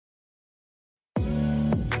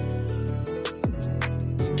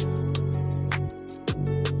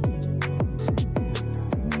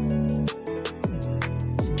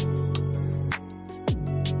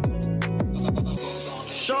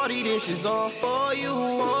Baby, this is all for you,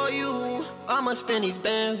 for you. I'ma spend these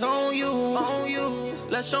bands on you, on you.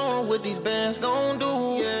 Let's show 'em what these bands gon' do.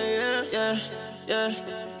 Yeah, yeah, yeah, yeah,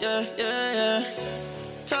 yeah, yeah, yeah.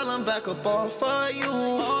 Tell 'em back up off of you,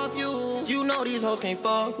 off you. You know these hoes can't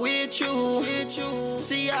fuck with you, with you.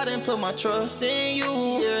 See, I done put my trust in you.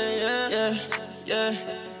 Yeah, yeah, yeah,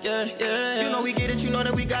 yeah. Yeah, yeah, yeah. You know we get it, you know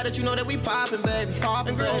that we got it, you know that we poppin', baby.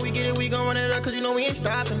 Poppin', girl, we get it, we gon' run it up, cause you know we ain't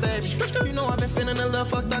stoppin', baby. You know I've been feelin' a little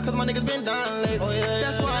fucked up, cause my niggas been dying lately. Oh, yeah,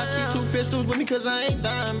 that's why I keep 2 pistols with me, cause I ain't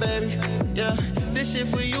dying, baby. Yeah, this shit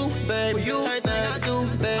for you, baby. You, everything I do,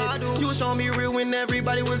 baby. You was showing me real when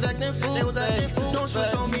everybody was acting fool. They was acting fool. Don't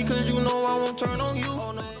switch on me, cause you know I won't turn on you.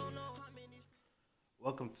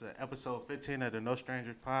 Welcome to episode 15 of the No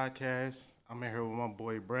Strangers podcast. I'm in here with my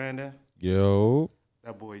boy Brandon. Yo.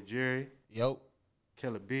 That boy Jerry. Yo.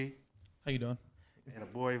 Killer B. How you doing? And the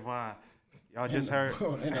boy Vaughn. Y'all just heard.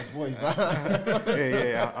 And the boy Vaughn.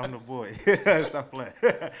 yeah, I'm the boy. Stop playing.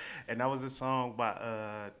 And that was a song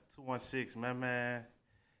by 216, man,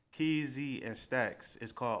 Keezy and Stacks.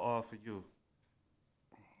 It's called All For You.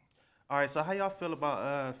 All right, so how y'all feel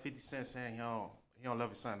about 50 Cent saying he don't love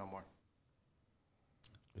his son no more?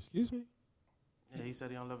 Excuse me? Yeah, he said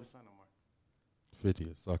he don't love his son no more. 50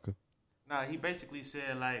 a sucker. Nah, he basically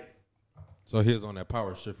said like. So he was on that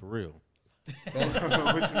power shit for real.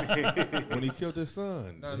 What you mean? When he killed his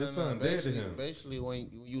son. His son dead to him. Basically, when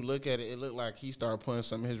you look at it, it looked like he started putting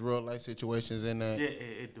some of his real life situations in there. Yeah,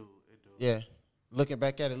 it do. Yeah. Looking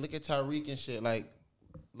back at it, look at Tyreek and shit. Like,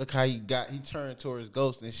 look how he turned towards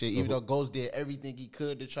Ghost and shit. Even though Ghost did everything he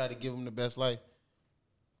could to try to give him the best life.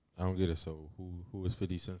 I don't get it. So who is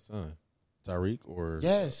 50 Cent's son? Tyreek or?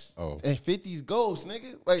 Yes. Oh. And 50's Ghost,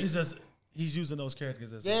 nigga. Like, He's using those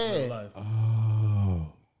characters as Yeah. real life.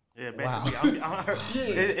 Oh. Yeah, basically, Wow.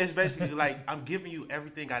 It's basically like I'm giving you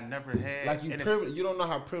everything I never had. like you don't know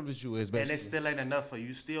how privileged you is, basically. and it still ain't enough for you.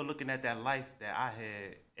 You still looking at that life that I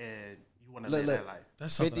had, and you want to live that life.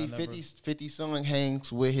 That's something 50 son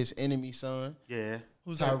hangs with his enemy son. Yeah,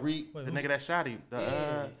 Who's Tyreek. That? the nigga that shot him,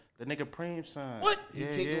 the nigga Preem's son. What? He Yeah,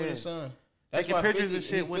 kicked it with his son. Taking why pictures and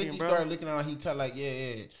shit with 50 him, bro. started looking at how he like,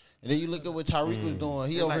 yeah. And then you look at what Tyreek was doing.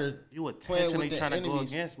 He It's over like, here you playing intentionally with the trying to go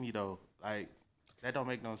enemies. against me though. Like that don't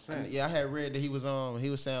make no sense. Yeah, I had read that he was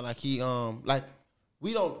saying like he like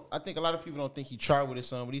we don't. I think a lot of people don't think he tried with his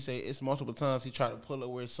son, but he say it's multiple times he tried to pull up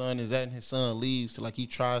where his son is at, and his son leaves. So like he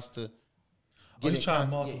tries to. He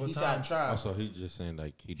tried multiple times. Also, he's just saying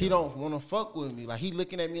like he don't want to fuck with me. Like he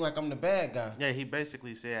looking at me like I'm the bad guy. Yeah, he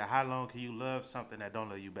basically said, "How long can you love something that don't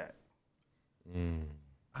love you back?"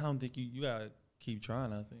 I don't think you gotta keep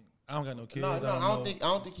trying. I think I don't got no kids. No, I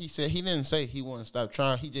don't think he said he didn't say he wouldn't stop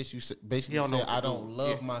trying. He just basically said I don't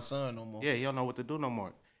love my son no more. Yeah, he don't know what to do no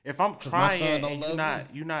more. If I'm my trying son don't and love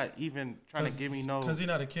you're not even trying to give me no, because he's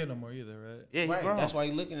not a kid no more either, right? yeah, he Right. grown. That's why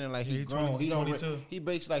he looking at it like he He grown. 20, He don't. 22. He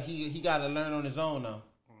basically like he got to learn on his own now.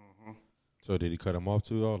 So did he cut him off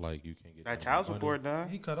too? Though, like you can't get That no child money? support done.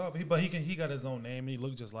 He cut off, but he got his own name. He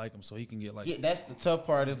looked just like him, so he can get like. Yeah, that's the tough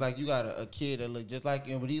part. Is like you got a kid that look just like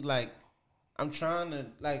him, but he's like, I'm trying to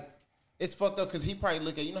like. It's fucked up because he probably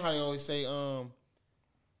look at, you know how they always say the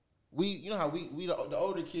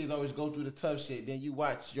older kids always go through the tough shit. Then you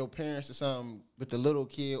watch your parents or something with the little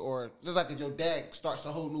kid, or just like if your dad starts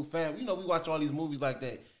a whole new family. You know, we watch all these movies like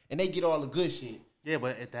that, and they get all the good shit. Yeah,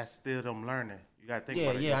 but that's still them learning. You gotta think Yeah,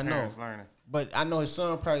 about it. yeah, Your I know. parents learning. But I know his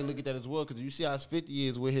son probably look at that as well, because you see how his 50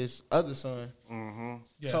 is with his other son.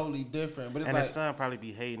 Yeah. Totally different. But it's And like, his son probably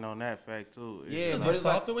be hating on that fact too. It's Yeah, just but But it's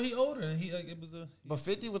like- softer when he older, and he like it was a. but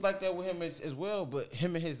 50 was like that with him as well. But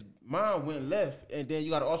him and his mom went left, and then you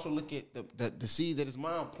got to also look at the seed that his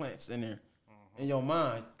mom plants in there, in your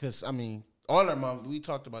mind. Because I mean, all our moms, we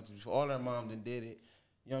talked about this before. All our moms done did it.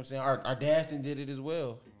 You know what I'm saying? Our dads done did it as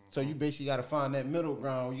well. So you basically got to find that middle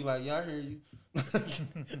ground where you like, yeah, I hear you.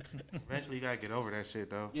 Eventually, you gotta get over that shit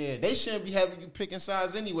though. Yeah, they shouldn't be having you picking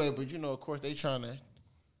sides anyway. But you know, of course, they trying to.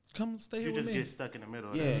 Come stay here You with just me. get stuck in the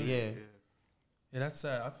middle. Of Yeah, that shit. yeah. Yeah, that's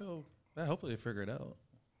sad. I feel that. Hopefully, they figure it out.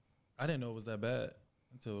 I didn't know it was that bad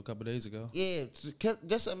until a couple days ago. Yeah,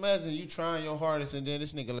 just imagine you trying your hardest and then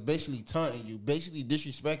this nigga basically taunting you, basically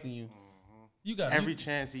disrespecting you. You got Every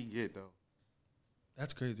chance he get though.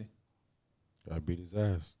 That's crazy. Gotta beat his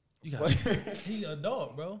ass. You got he a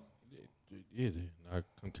dog, bro. Yeah, then I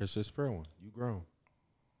come catch this fair one. You grown.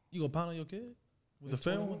 You gonna pound on your kid with the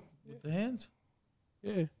fair one with the hands?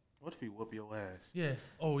 Yeah. What if he whoop your ass? Yeah.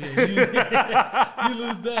 Oh yeah. You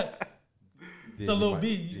lose that. Then So you Lil might-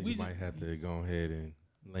 B, then we you might have to go ahead and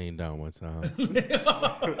laying down one time.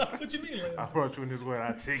 What you mean? I brought you in this world.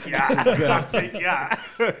 I take ya. I take ya.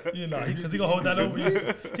 You know, because he gonna hold that over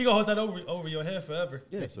you. He gonna hold that over your head forever.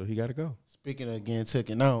 Yeah, so he got to go. Speaking of getting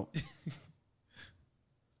taken out,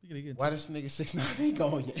 Speaking again, why this nigga 6ix9ine ain't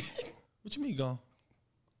gone yet? what you mean gone?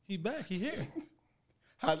 He back. He here.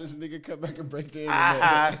 How this nigga come back and break the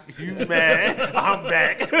internet? You mad? I'm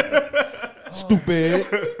back. Stupid.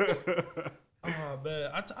 Oh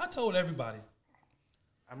man, I told everybody.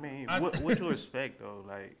 I mean, what you expect though?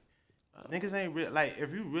 Like, niggas ain't real. Like,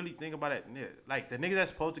 if you really think about it, like the niggas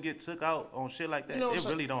that's supposed to get took out on shit like that, it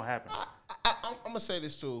really don't happen. I'm gonna say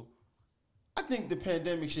this too. I think the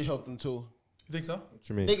pandemic should help them too. You think so? What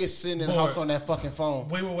you mean? Niggas sitting in the house on that fucking phone.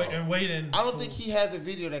 Waiting. I don't think he has a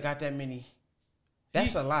video that got that many.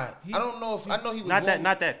 That's a lot. I don't know if I know he was Not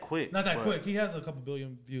that quick. Not that quick. He has a couple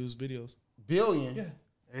billion views videos. billion. Yeah.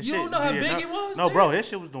 That You shit- don't know how yeah, big no- it was? No, nigga? bro, that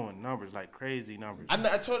shit was doing numbers, like crazy numbers. I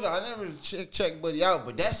told you I never check Buddy out,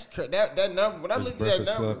 but that number. When I His looked at that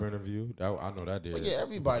Breakfast Club number, interview. I know that did. but yeah,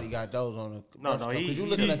 everybody got those on the. No,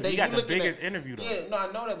 he got the biggest interview though. Yeah, no, I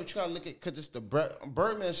know that, but you gotta look at because it's the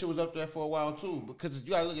Birdman shit was up there for a while too. Because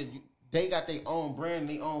you gotta look at they got their own brand,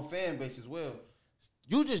 their own fan base as well.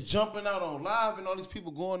 You just jumping out on live and all these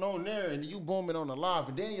people going on there, and you booming on the live,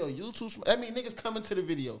 and then your YouTube. I mean, niggas coming to the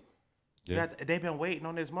video. Yeah. They've been waiting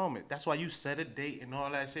on this moment. That's why you set a date and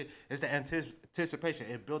all that shit. It's the anticipation.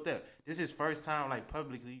 It built up. This is first time like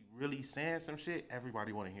publicly really saying some shit.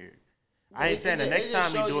 Everybody want to hear it. I ain't saying the next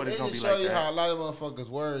time he do it, it's gonna be like show you how a that. lot of motherfuckers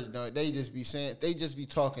words, they just be saying, they just be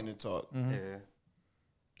talking and talk. Yeah.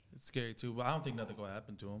 It's scary too, but I don't think nothing gonna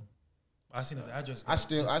happen to him. I seen his address. I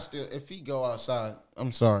still, if he go outside,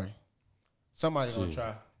 I'm sorry, somebody gonna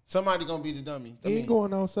try. Somebody gonna be the dummy. He ain't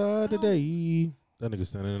going outside today. That nigga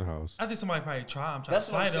standing in the house. I think somebody probably try him, That's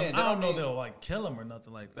to what I'm fight him. saying. I don't know That if they'll like kill him or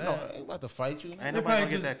nothing like that. No, I ain't about to fight you. Ain't They nobody probably gonna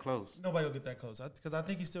get just- that close. Nobody will get that close because I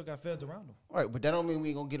think he still got feds around him. All right, but that don't mean we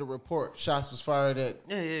ain't gonna get a report. Shots was fired at.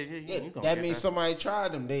 Yeah. Yeah, You gonna that get means somebody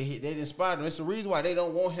tried him. They didn't spot him. It's the reason why they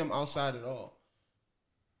don't want him outside at all.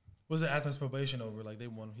 Was it after his probation over? Like they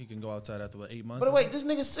want he can go outside after 8 months. But wait, this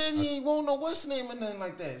nigga said he ain't want no what's name or nothing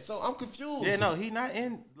like that. So I'm confused. Yeah, no, he not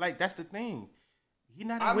in. Like that's the thing. He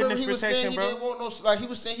not I in remember witness he was saying protection, he bro. didn't want no. Like he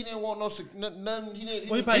was saying he didn't want none. He didn't.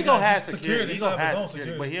 Well, He probably gonna got have security. security. He gonna got his have own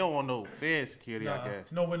security, but he don't want no Fed security, I guess.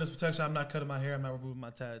 No witness protection. I'm not cutting my hair. I'm not removing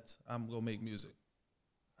my tats. I'm gonna make music.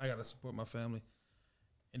 I gotta support my family.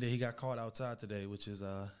 And then he got caught outside today, which is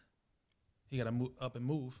he gotta move up and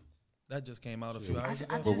move. That just came out a few hours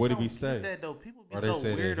ago. But what did he don't say? get That, though. People be Or they so say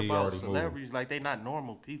that weird he about already moved. celebrities, like they not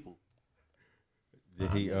normal people. Did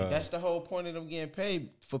he? That's the whole point of them getting paid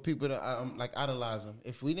for people to like idolize them.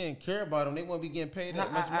 If we didn't care about them, they wouldn't be getting paid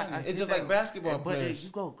that much money. It's get just that. like basketball But players. you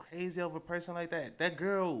go crazy over a person like that. That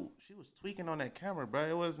girl, she was tweaking on that camera, bro.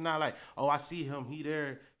 It was not like, oh, I see him, he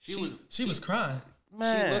there. She was crying.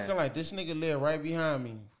 Man. She looking like this nigga live right behind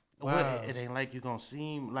me. Wow. What? It ain't like you gonna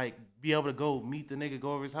see him, like, be able to go meet the nigga,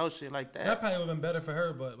 go over his house, shit like that. That probably would have been better for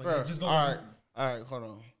her, but like, Bruh, just go. all right, hold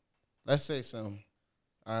on. Let's say something.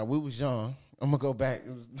 All right, we was young. I'm gonna go back.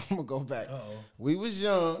 I'm gonna go back. Uh-oh. We was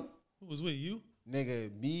young. Who was with you?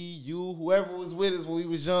 Nigga, me, you, whoever was with us when we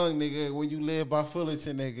was young, nigga, when you lived by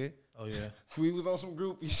Fullerton, nigga. Oh yeah, We was on some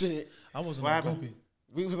groupie shit. I wasn't What a happened? groupie.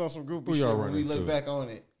 We was on some groupie Who shit y'all when we running look to? back on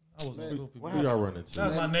it. I wasn't a groupie. What Who y'all running to? That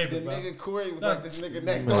was my neighbor, The bro. nigga Corey was That's- like this nigga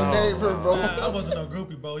next No. door neighbor, bro. I wasn't no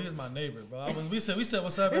groupie, bro. He was my neighbor, bro. We said what's up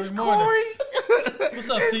It's every morning. Corey. What's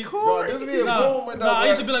up, C? No, this be a boom. No, I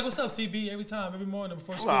used to be like, "What's up, CB?" every time, every morning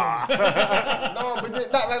before school. No, but then,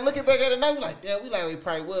 like looking back at it now, we like, damn, we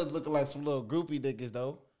probably was looking like some little groupie niggas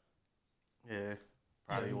though. Yeah,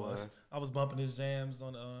 probably Yeah, he was. I was bumping his jams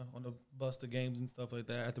on the bus to games and stuff like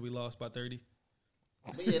that after we lost by 30.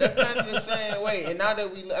 But yeah, that's kind of the same way. And now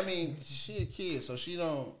that she a kid, so she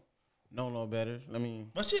don't know no better. I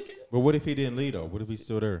mean, My shit, kid. But what if he didn't leave though? What if he's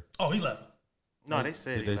still there? Oh, he left. No, they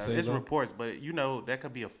said Did they it. say It's so? reports, but you know that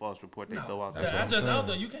could be a false report they throw out The there. what I'm address saying. out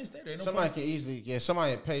there. You can't stay there. No somebody place. can easily,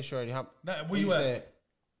 somebody pay shorty. How, Where you at? said?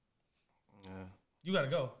 You gotta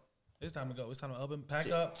go. It's time to go. It's time to up and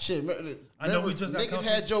pack up. Shit, I know we just got niggas comfy.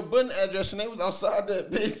 had Joe Budden address and they was outside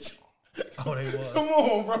that bitch. Oh, they Come was.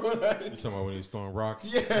 on, bro. You talking about when he's throwing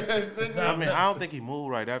rocks? Yes, nigga. I mean, I don't think he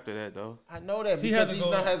moved right after that though. I know that He because has to he's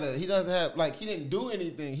go- not he doesn't have like he didn't do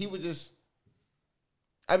anything. He was just.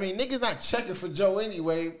 I mean, niggas not checking for Joe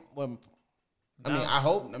anyway. Well, I mean, Nah. I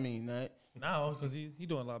hope. I mean, not, Now, because he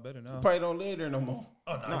doing a lot better now. probably don't live there no more.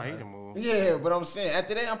 Oh, No, no. he didn't move. Yeah, but I'm saying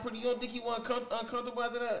after that, I'm pretty. You don't think he wasn't uncomfortable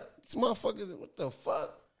after that? This motherfucker, what the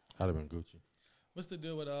fuck? I'd have been Gucci. What's the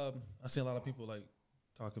deal with, I see a lot of people, like,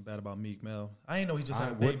 talking bad about Meek Mill. I ain't know he just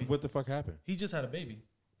had a baby. What the fuck happened? He just had a baby.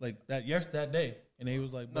 like that day, and he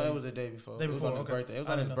was like, No, bro, it was the day before. Day It was before, on his okay. birthday. It was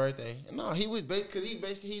I on his didn't know. birthday. No, he was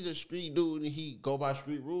because he's a street dude and he go by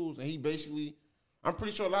street rules and he basically. I'm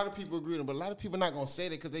pretty sure a lot of people agree with him, but a lot of people not gonna say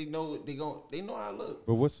that because they know how I look.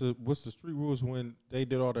 But what's the street rules when they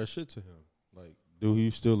did all that shit to him? Like, do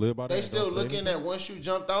you still live by that? They and still don't say looking anything? at once you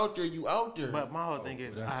jumped out there, you out there. But my whole thing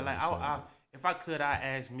is, that's if I could, I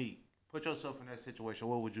ask Meek, put yourself in that situation.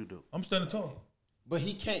 What would you do? I'm standing tall. But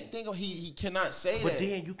he can't think of he cannot say But that.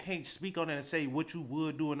 then you can't speak on it and say what you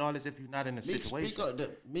would do and all this if you're not in the Meek situation. speak up.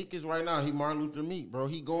 Meek is right now. He Martin Luther Meek, bro.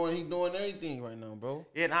 He doing everything right now, bro.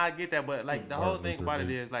 Yeah, and I get that, but like the Martin whole thing Luther about it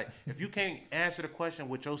King. is like if you can't answer the question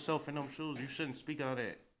with yourself in them shoes, you shouldn't speak on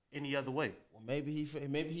it any other way. Well, maybe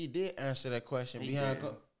he did answer that question He behind.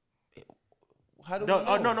 did. How do No,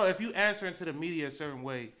 we know? no. If you answer into the media a certain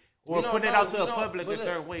way or We don't putting it know. out to We the don't- public but a look,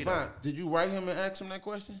 certain way, Vine, though. did you write him and ask him that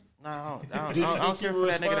question? Nah, I don't Did you care think he for would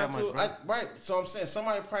that nigga that respond much, to bro. it? Right. So I'm saying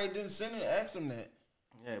somebody probably didn't send it and ask him that.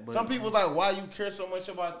 Yeah, but Some people like, why you care so much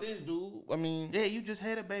about this, dude? I mean, yeah, you just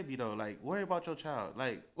had a baby though. Like, worry about your child.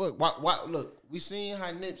 Like, look, why, look, we seen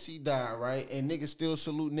how Nipsey died, right? And niggas still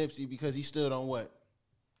salute Nipsey because he stood on what?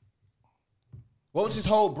 What was his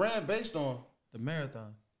whole brand based on? The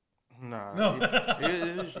marathon. nah, No.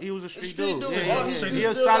 he was a street, Street dude. dude. Yeah, Oh, he he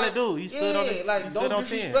a stood solid like- dude. He stood on his, like he don't stood on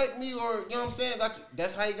 10. disrespect me, or you know what I'm saying. Like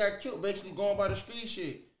that's how he got killed, basically going by the street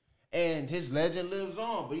shit. And his legend lives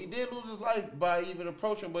on, but he did lose his life by even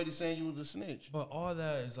approaching, but he's saying you was a snitch. But all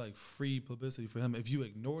that is like free publicity for him. If you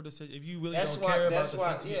ignore the if you really That's don't why. care That's about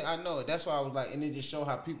why. the situation. Yeah, I know it. That's why I was like, and it just show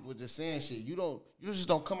how people were just saying shit. You just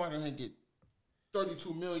don't come out here and get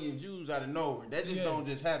 32 million views out of nowhere. That just Yeah. don't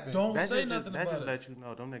just happen. Don't That say just, nothing that about just it. let you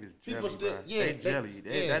know them niggas People jelly, still- bro. yeah, they they- jelly.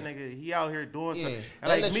 yeah. That nigga, he out here doing Yeah. something. That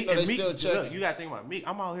Like let you Meek, know they Meek, still look, checking. you gotta think about Meek.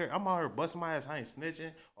 I'm out here busting my ass. I ain't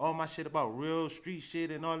snitching. All my shit about real street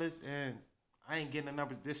shit and all this, and I ain't getting the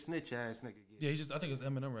numbers this snitch ass nigga get. Yeah, he just I think it's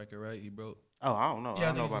Eminem record, right? He broke. Oh, I don't know. Yeah, I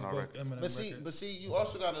don't know think he about just no broke record. Eminem record. But see, you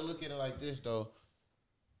also got to look at it like this though.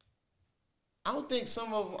 I don't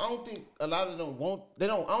think a lot of them won't. They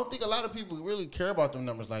don't. I don't think a lot of people really care about them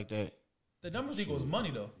numbers like that. The numbers equals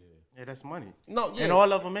money though. Yeah, that's money. No, yeah. And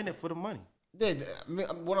all of them in it for the money. Yeah, I mean,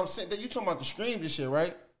 what I'm saying, that you talking about the streams and shit,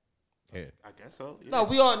 right? Yeah. I guess so. Yeah. No,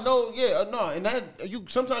 we all know, yeah, no, and that you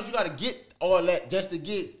sometimes you got to get all that just to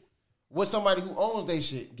get what somebody who owns they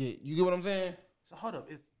shit get. You get what I'm saying? So hold up,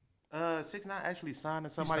 it's 6ix9ine actually signed to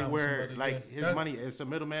somebody signed with where somebody, like yeah. his That- money is a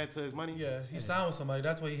middleman to his money. Yeah, he signed with somebody.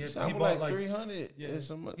 That's why he hit. Sound He like bought like 300. yeah, and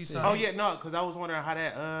some- he yeah. signed- Oh yeah, no, because I was wondering how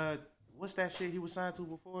that what's that shit he was signed to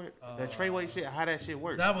before it? The Treyway shit, how that shit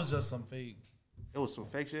worked. that was just some fake. It was some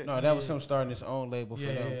fake shit. No, that was him starting his own label for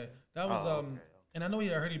Yeah, them. yeah. That was Oh, okay. and I know I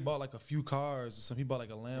heard he bought like a few cars or something. He bought like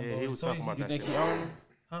a Lambo. Yeah, he was So talking about You that think shit. he own them?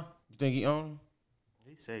 Huh? You think he own them?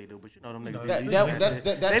 He say he do, but you know them You niggas know, be that- leasing that- that, that's- shit.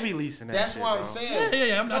 that's- They be leasing that That's shit, what I'm bro. saying.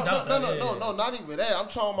 Yeah, I'm not doubting that. No, not even that. I'm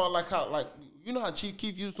talking about like how, like, you know how Chief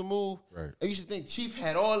Keef used to move. Right. I used to think Chief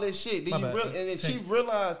had all this shit. My Then bad. and then Tank. Chief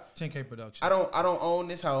realized 10K production. I don't own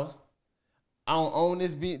this house. I don't own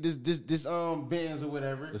this Benz or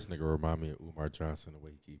whatever. This nigga remind me of Umar Johnson the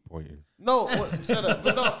way he keep pointing. No, shut up.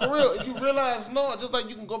 But no, for real, you realize, no, just like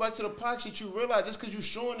you can go back to the pot shit, you realize just because you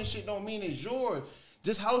showing this shit don't mean it's yours.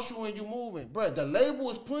 Just house you and you moving. Bruh, the label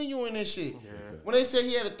is putting you in this shit. Yeah. When they say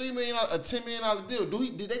he had a $3 million, a $10 million deal,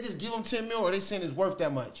 did they just give him $10 million or they saying it's worth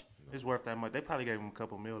that much? It's worth that much. They probably gave him a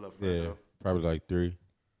couple mil up front. Yeah, though. probably like three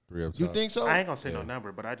up top. You think so? I ain't gonna say no Yeah.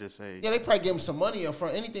 number, but I just say Yeah, they probably gave him some money up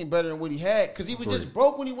front. Anything better than what he had. Because he was just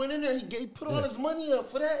broke when he went in there. He put all his money up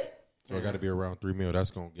for that. So it got to be around 3 mil. That's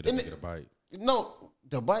gonna get a And nigga a bite. No,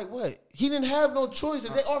 the bite what? He didn't have no choice.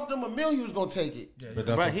 If they offered him $1 million, he was going to take it. Yeah, But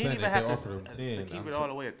yeah. that's what But I'm he saying. didn't If even they have offered him to 10, keep I'm it all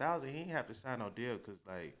the way 1,000. He didn't have to sign no deal because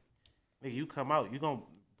like, nigga, you come out, you gonna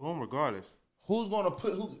boom regardless. Who's going to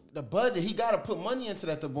put the budget? He got to put money into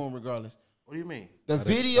that to boom regardless. What do you mean? The Not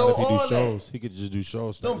if- video, not if he do all that. shows. He could just do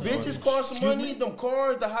shows. Them Not bitches money. cost some money. Them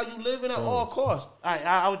cars, the how you living at all costs.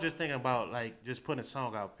 I was just thinking about like just putting a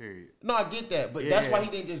song out. Period. No, I get that, but that's Yeah. why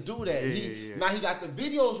he didn't just do that. Yeah. Now he got the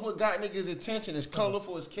videos. What got niggas' attention? It's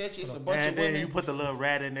colorful. It's catchy. It's a bunch And of then women. you put the little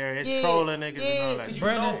rat in there. It's Yeah, trolling niggas yeah, and all that. 'cause shit. you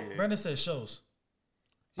know- Brandon said shows.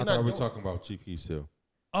 I He thought not we were doing- talking about Chief Keef still.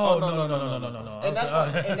 Oh, no. And that's why,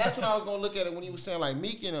 and that's when I was gonna look at it when he was saying like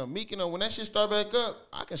Meek and when that shit start back up,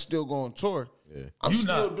 I can still go on tour. Yeah. I'm You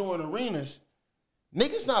still not. doing arenas.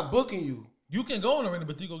 Niggas not booking you. You can go on the ring,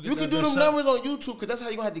 but you go get You that can do good them shot. numbers on YouTube because that's how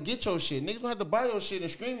you gonna have to get your shit. Niggas gonna have to buy your shit and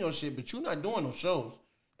stream your shit, but you not doing no shows.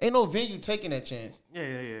 Ain't no venue taking that chance.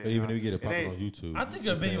 Yeah. But even if you get it ain't- popping on YouTube, I think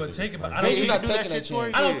you a venue paying would niggas take it, but like- I don't Hey, think you not do that taking shit that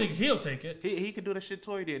Tory chance. I don't did. think he'll take it. He could do the shit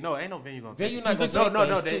Tory did. No, ain't no venue gonna take Venue it. not gonna think so? take No,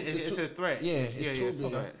 that. it's It's a threat. Yeah, it's too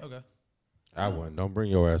big. okay. Okay. I wouldn't. Don't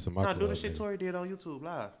bring your ass in my Nah, club. do the shit nigga. Tory did on YouTube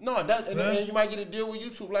live. No, that and you might get a deal with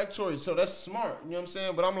YouTube like Tory, so that's smart. You know what I'm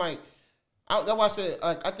saying? But I'm like, that's why I said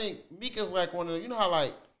like I think Mika's like one of the, you know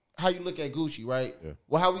how you look at Gucci, right? Yeah.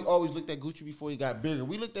 Well, how we always looked at Gucci before he got bigger.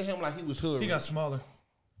 We looked at him like he was hood. He got smaller.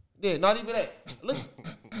 Yeah, not even that.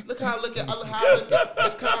 Look how I look at.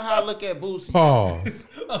 That's kind of how I look at Boosie. Pause.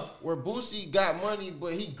 Where Boosie got money,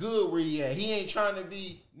 but he good where he at. He ain't trying to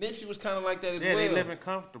be. Nipsey was kind of like that as Yeah, well. they living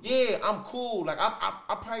comfortable. Yeah, I'm cool. Like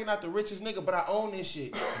I'm probably not the richest nigga, but I own this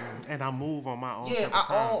shit. And I move on my own. Yeah, type of I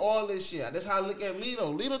time. own all this shit. That's how I look at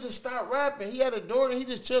Lito. Lito just stopped rapping. He had a daughter. He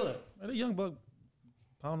just chilling. Man, that young buck,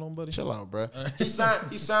 pound on buddy. Chill out, bro. He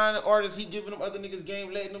signed an artist. He giving them other niggas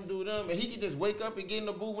game, letting them do them, and he can just wake up and get in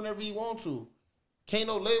the booth whenever he want to. Can't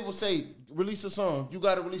no label say release a song. You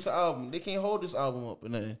got to release an album. They can't hold this album up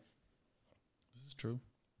and nothing. This is true.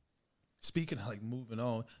 Speaking of like moving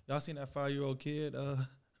on, y'all seen that 5-year-old kid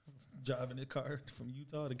driving a car from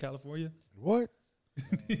Utah to California? What?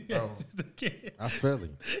 Yeah, the kid. I feel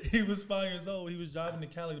him. He was 5 years old. He was driving to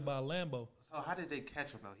Cali to buy a Lambo. So how did they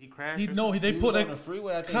catch him though? He crashed. They or something? they He put was on that the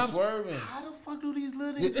freeway. I think cops- swerving. How the fuck do these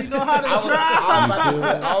little niggas know how to I was drive? about to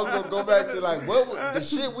say, I was gonna go back to like what was, the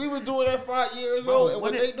shit we was doing at 5 years old and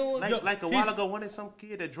what Wasn't they it- doing. Like a he's- while ago, wasn't it some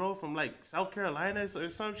kid that drove from like South Carolina or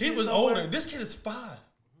some shit? he was somewhere? older. This kid is 5.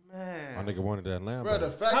 My Man, nigga wanted that Lambo. Bro,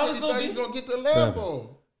 the fact How that is he Lil thought B? he's gonna get the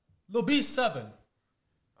Lambo. Lil B's 7.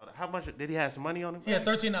 how much did he have some money on him? He had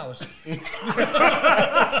 $13.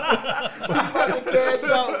 About to cash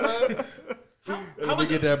out, man. How was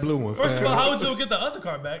get it? that blue one. First of fam. all, how would you get the other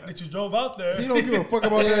car back that you drove out there? He don't give a fuck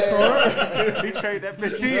about that car. He traded that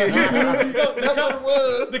bitch in. That's what it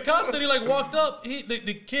was. The cop said he like walked up.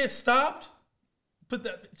 The kid stopped, put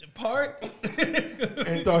that bitch apart.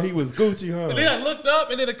 And thought he was Gucci, huh? And then I looked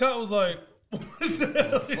up, and then the cop was like, "What the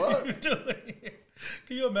hell fuck? are you doing here?"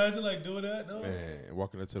 Can you imagine like doing that? No. Man,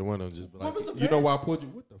 walking up to the window and just be like, What was the you know why I pulled you?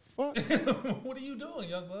 What the fuck? What are you doing,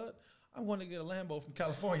 young blood? I'm going to get a Lambo from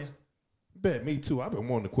California. Bet me too. I've been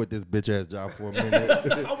wanting to quit this bitch ass job for a minute.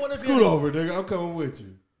 I want to Scoot over, nigga. I'm coming with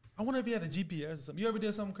you. I wonder if he had a GPS or something. You ever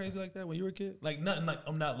did something crazy like that when you were a kid? Like nothing like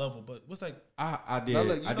I'm not level, but what's like I did. Now,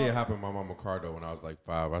 look, you I know- did hop in my mama's car though when I was like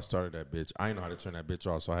 5. I started that bitch. I didn't know how to turn that bitch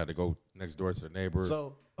off, so I had to go next door to the neighbor,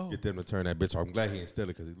 So get them to turn that bitch off. I'm glad he didn't steal it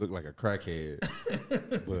because he looked like a crackhead.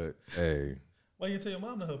 But hey, why you tell your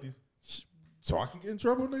mom to help you? so I can get in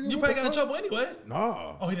trouble, nigga. You What probably the got in fuck? trouble anyway.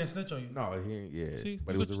 Nah. Oh, he didn't snitch on you. No, he ain't. Yeah, See,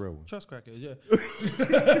 but it you was a could real one. Trust crackers, yeah.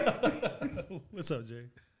 What's up, Jay?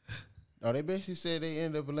 no, they basically said they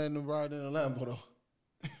ended up letting them ride in a Lambo though.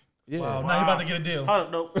 Yeah. Wow, now you about to get a deal. Hold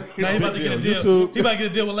up, no. Now he about to get a Deal. deal. YouTube. He about to get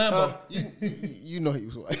a deal with Lambo. You know he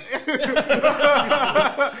was white.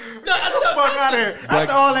 No, Fuck out of here. Black-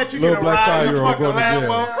 After all that, you little get a black ride in the 5-year-old fucking going to jail.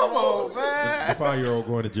 Lambo. Come on, man. The 5-year-old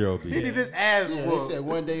going to jail. He B. did his ass Yeah, they whoop. said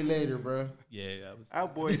one day later, bro. Yeah, I was. Our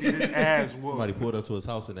boy did his ass Somebody whoop. pulled up to his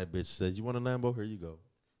house and that bitch said, "You want a Lambo? Here you go."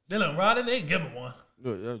 They let him ride it. They ain't give him one.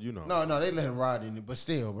 You know. No, they let him ride in it, but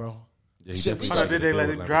still, bro. Yeah, he Shit, definitely we Hold got up, did a they let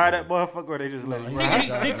deal him with drive Lamborghini. that motherfucker or they just let him he-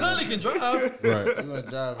 ride? He clearly can drive. Right. You gonna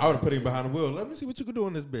drive? I would have put him behind the wheel. Let me see what you can do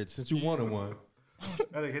on this bitch since you wanted one.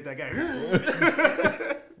 That nigga hit that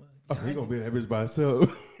guy. Oh, he gonna be in that bitch by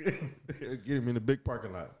himself. Get him in the big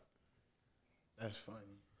parking lot. That's funny.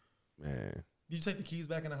 Man. Did you take the keys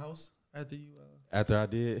back in the house after you? After I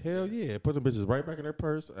did, hell yeah. Put them bitches right back in their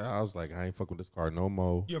purse. I was like, I ain't fucking with this car no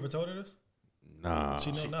more. You ever told her this? Nah.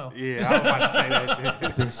 She know now. Yeah, I was about to say that shit.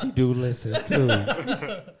 I think she do listen too.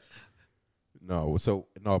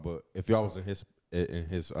 But if y'all was in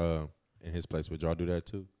his place, would y'all do that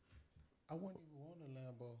too? I wouldn't even want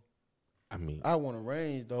a Lambo. I mean, I want a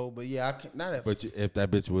Range though, but yeah, I can't. Not at but if that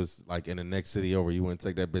bitch was like in the next city over, you wouldn't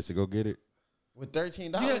take that bitch to go get it? with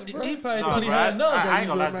 $13, Yeah, bro. he probably No, thought he bro, had enough. I ain't use gonna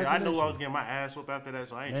your lie to you. I knew I imagination. was getting my ass whooped after that,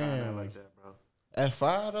 so I ain't trying to act like that, bro. At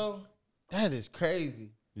 5 though, that is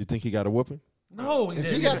crazy. You think he got a whooping? No, he If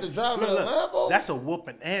didn't. he got to drive in a Look, Lambo, that's a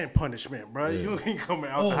whooping and punishment, bro. You ain't coming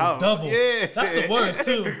out the Oh, house. double. Yeah, That's the worst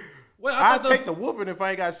too. Wait, I thought take the whooping if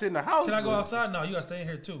I ain't got to sit in the house. Can I go with. outside? No, you gotta stay in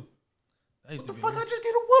here too. That used What to the be fuck I just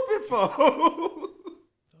get a whooping for?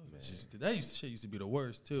 shit used to be the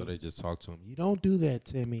worst too. So they just talk to him. You don't do that,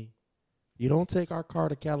 Timmy. You don't take our car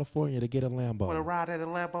to California to get a Lambo. Want to ride at a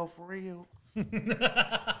Lambo for real?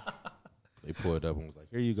 They pulled up and was like,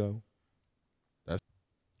 "Here you go." That's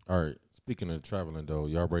all right. Speaking of traveling, though,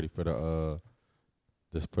 y'all ready for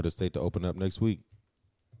for the state to open up next week?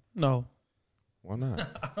 No, Why not?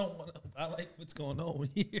 I don't want to. I like what's going on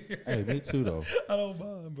here. Hey, me too, though. I don't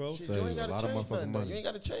mind, bro. shit, Save you a ain't got lot to of change motherfucking nothing. Though. money. You ain't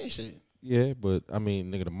got to change shit. Yeah, but I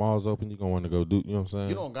mean, nigga, the mall's open. You gonna want to go do? You know what I'm saying?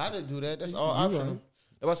 You don't got to do that. That's all You optional. right.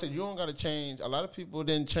 That's why I said you don't gotta change. A lot of people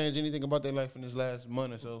didn't change anything about their life in this last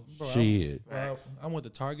month or so. Bro, Shit. I went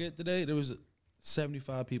to Target today. There was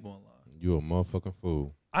 75 people online. You a motherfucking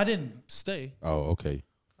fool. I didn't stay. Oh, okay.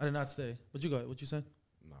 I did not stay. But you got what you said?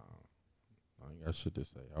 Nah, I ain't got shit to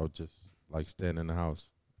say. I was just like staying in the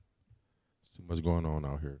house. There's too much going on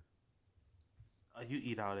out here. You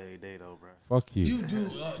eat out every day though, bro. Fuck you. You do,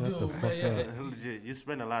 Shut the dude. fuck Man, yeah. up. Legit, you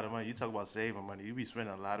spend a lot of money. You talk about saving money. You be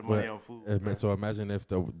spending a lot of money on food. bro. So imagine if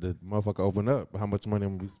the motherfucker open up, how much money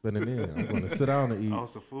I'm gonna be spending in. I'm gonna sit down and eat. Oh,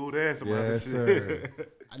 some food and some other Yes, shit. sir.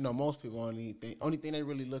 I know most people only thing they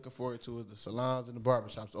really looking forward to is the salons and the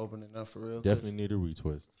barbershops opening up for real. Definitely need a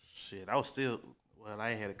retwist. Shit, I was still. Well,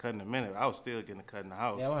 I ain't had a cut in a minute. I was still getting a cut in the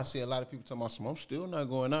house. Yeah, I see a lot of people talking about some. I'm still not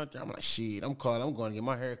going out there. I'm like, shit. I'm going to get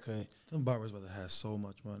my hair cut. Them barbers about to have so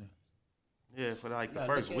much money. Yeah, for like the You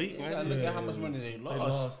first gotta week, look at man. how much money they They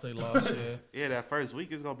lost. lost, yeah. Yeah, that first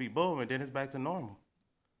week is gonna be booming. Then it's back to normal.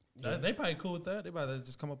 They probably cool with that. They about to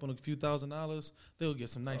just come up on a few $1,000s. They'll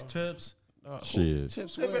get some nice tips. Shit.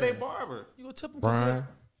 Tips Tip where? they barber. You go tip them. Brian,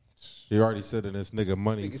 he already said in this nigga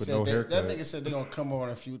money Nigga for said no that haircut. nigga said they gonna come over on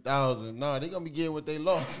a few thousand. No, they gonna be getting what they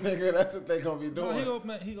lost, nigga. That's what they gonna be No,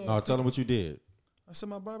 doing. he go. No, tell him what you did. I sent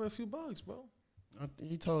my barber a few bucks, bro.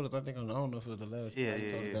 He told us. I think I don't know if it was the last. Yeah,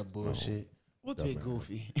 He told us yeah. that bullshit. What's Big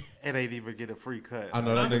goofy. It ain't even get a free cut. I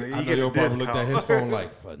know that nigga. He I know get a your barber looked discount. at his phone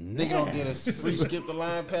like, for They gonna get a free skip the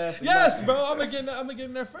line pass. and Yes, nothing. bro. I'm gonna get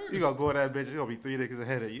in there first. You gonna go in that bitch? It's gonna be 3 niggas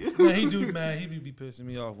ahead of you. Man, he be pissing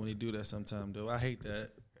me off when he do that sometime, though. I hate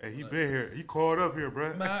that. Hey, he been here. He called up here,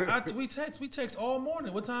 bro. Man, we text all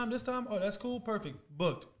morning. What time? This time? Oh, that's cool. Perfect.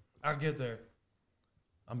 Booked. I get there.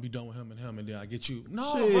 I'm be done with him, and then I get you.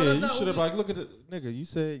 No, Shit, bro, that's you not should have what like, look at the nigga. You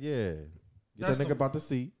said, yeah. Get That's that nigga the- about the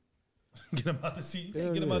seat. Get him out the seat. You can't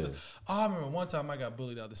Hell get him out yeah. the. Oh, I remember one time I got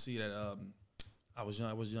bullied out the seat at I was a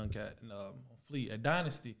young cat and on Fleet at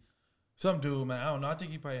Dynasty. Some dude, man, I don't know. I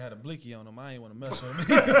think he probably had a blicky on him. I ain't want to mess with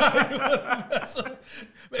him.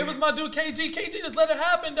 It was my dude KG. KG just let it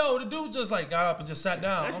happen though. The dude just like got up and just sat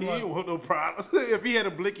down. I'm He like, ain't want no problems. If he had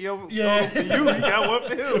a blicky over Yeah. for you, he got one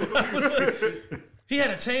for him. he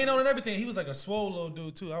had a chain on and everything. He was like a swole little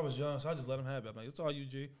dude too. I was young, so I just let him have it. I'm like, it's all you,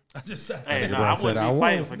 G. I just sat Hey, down. no, Bro, I said wouldn't I be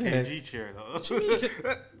fighting was for next. KG chair though.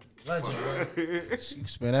 Legend, bro. You can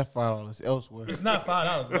spend that $5 elsewhere. It's not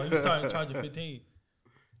 $5, bro. You started charging $15.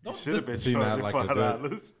 Should have been Is he not charging like a $5.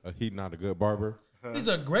 good? He not a good barber. He's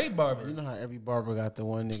a great barber. You know how every barber got the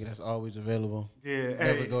one nigga that's always available. Yeah, Never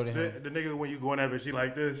hey, go to him. the nigga when you go in that bitch, he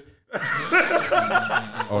like this.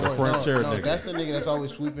 Oh, the front chair nigga. That's the nigga that's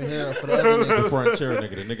always sweeping hair up for the other The nigga. front chair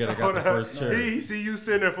nigga. The nigga that got the first chair. He see you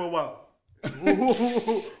sitting there for a while.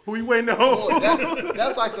 Who you waiting on?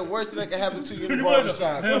 That's like the worst thing that can happen to you in the You waiting on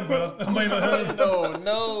barbershop. him, bro. I'm waiting on him.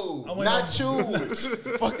 No, I'm waiting not you.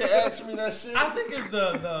 Fucking ask me that shit. I think it's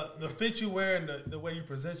the fit you wear and the way you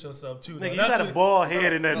present yourself too. Nigga, you That's got a what- bald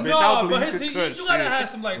head in that bitch. I No, don't but believe his, you you, could cut gotta shit. have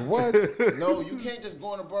some like What? No, you can't just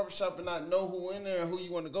go in a barbershop and not know who in there and who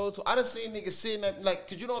you want to go to. I done seen niggas sitting up, like,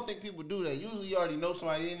 because you don't think people do that. Usually you already know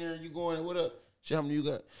somebody in there and you go in, what up? Shit, how many you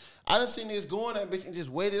got? I done seen niggas go in that bitch and just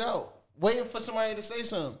wait it out. Waiting for somebody to say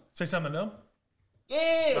something. say something to them.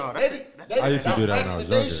 Yeah. No, that's they, it. That's they, I used to that's do that back when I in was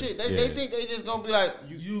the day younger. shit. They Yeah. think they just gonna be like,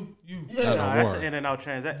 You. yeah. Not Nah, no that's more. an in and out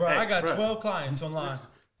transaction. Bro, Hey, I got bruh. 12 clients online.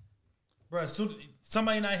 Bro,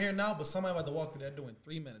 somebody not here now, but somebody about to walk through that door in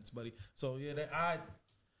 3 minutes, buddy. So yeah,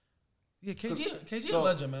 KG a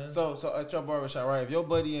legend, man. So at your barbershop, right? If your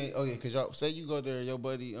buddy ain't cause y'all say you go there, your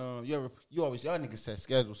buddy, y'all niggas set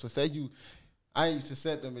schedules. So say I used to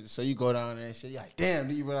set them, so you go down there and shit. You like, damn,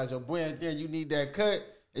 do you realize your boy ain't there? You need that cut,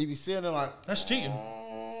 and you be sitting there like, That's cheating.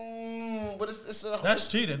 but it's That's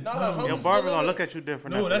cheating. No, No. Your barber gonna look at you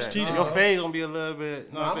different. No, after that's that. cheating. Your fade gonna be a little bit.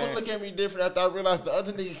 I'm gonna look at me different after I realize the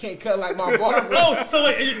other nigga can't cut like my barber. No, so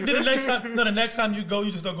wait, then the next time you go,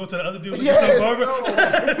 you just don't go to the other dude and Yes, get your barber.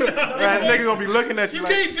 That nigga gonna be looking at you, You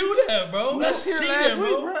like, can't do that, bro. That's here last cheating, week,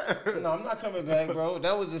 bro. bro. No, I'm not coming back, bro.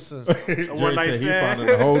 That was just a. One night Said he stand. found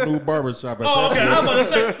a whole new barbershop at Oh, that okay. point. I'm about to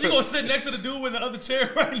say you gonna sit next to the dude with the other chair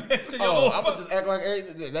right next to your Oh, old I'm gonna just act like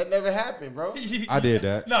that never happened, bro. I did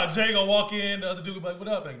that. Nah, Jay gonna walk in, the other dude gonna be like, "What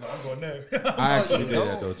up?" Like, no, I'm going there. I actually you did know.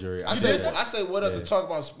 that though, Jerry. I did say that. what up Yeah. to talk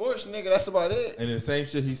about sports, nigga. That's about it. And the same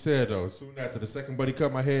shit he said though. Soon after the second buddy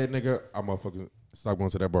cut my head, nigga, I motherfucking stopped going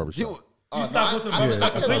to that barbershop. stopped going to the I barbershop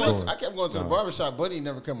kept completely? going- I kept going to the No. barbershop, buddy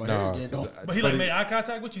never cut my hair again. No, But he like made eye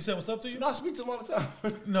contact with you. Said, "What's up to you?" no, I speak to him all the time.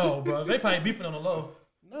 No, bro. They probably beefing on the low.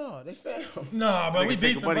 No, they fam. Nah, bro. Nigga We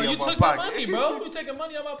taking beefing, money bro. You out my took my pocket. money, bro. You taking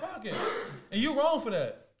money out my pocket, and you wrong for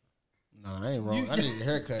that. Nah, I ain't wrong. I need a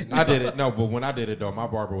haircut. I did it. No, but when I did it though, my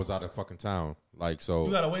barber was out of fucking town. Like so,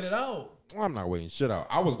 You gotta wait it out. I'm not waiting shit out.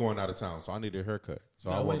 I was going out of town, so I needed a haircut. So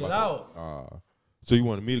You I gotta went wait it about out. so you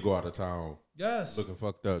wanted me to go out of town, Yes. looking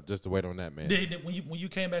fucked up, just to wait on that man? When you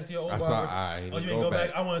came back to your old I barber, saw. I you ain't ain't go go back.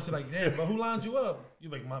 back. I want to say like, damn, but who lined you up? You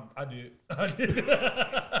like, Mom, I did. I did.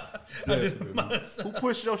 I did it myself. Who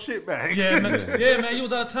pushed your shit back? Yeah, man. Yeah, man. You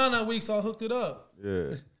was out of town that week, so I hooked it up.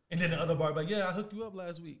 Yeah. And then the other barber like, yeah, I hooked you up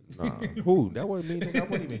last week. Nah. Who? That wasn't me. Nigga. I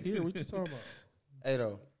wasn't even here. What you talking about? Hey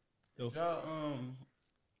though, Yo.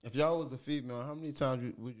 if y'all was a female, how many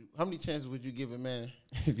chances would you give a man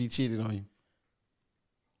if he cheated on you?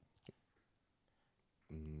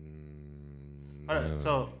 Alright,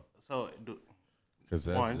 so Because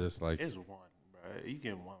that's one, just like it's one, bro. You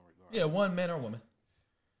get one regardless. Yeah, one man or woman.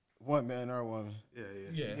 One man or woman. Yeah.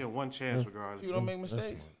 Yeah. You get one chance regardless. You don't make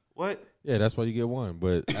mistakes. What? yeah, that's why you get one.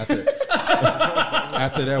 But after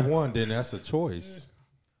after that one, then that's a choice.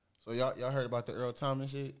 So y'all heard about the Earl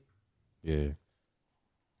Thomas shit? Yeah.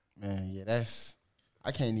 Man, yeah, that's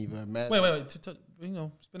I can't even imagine. Wait.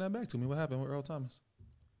 Spin that back to me. What happened with Earl Thomas?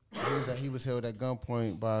 He was held at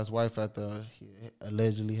gunpoint by his wife after he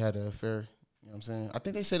allegedly had an affair. You know what I'm saying? I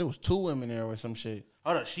think they said it was 2 women there or some shit.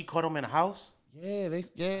 Hold up, she caught him in the house? Yeah,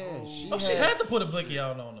 She had to put a blicky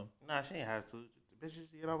out on him. Nah, she ain't have to. The bitch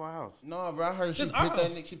just get out of my house. No, bro, I heard she Just pissed that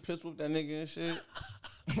ours. nigga. She pissed with that nigga and shit.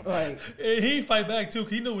 Like, And he fight back too.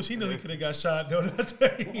 'Cause he knew he could have got shot. No, that's he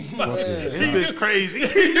This bitch crazy.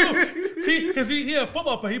 because he a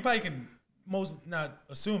football player. He probably can not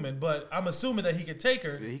assuming, but I'm assuming that he could take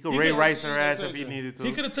her. He could Ray Rice her ass if he needed to.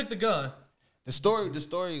 He could have took the gun. the story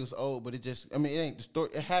was old, but it ain't the story.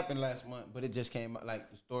 It happened last month, but it just came out. Like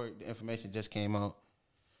the information just came out.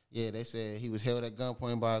 Yeah, they said he was held at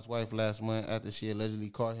gunpoint by his wife last month after she allegedly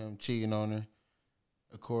caught him cheating on her,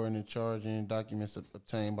 according to charging documents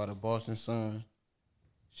obtained by the Boston Sun.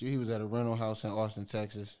 He was at a rental house in Austin,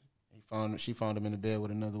 Texas. She found him in the bed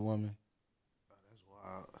with another woman. That's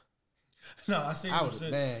wild. No, I seen I some was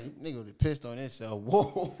shit. man, nigga would have pissed on himself.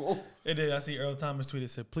 Whoa. And then I see Earl Thomas tweeted,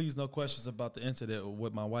 said, please no questions about the incident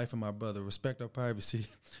with my wife and my brother. Respect our privacy.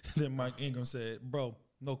 Then Mike Ingram said, bro,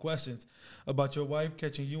 no questions about your wife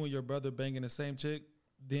catching you and your brother banging the same chick.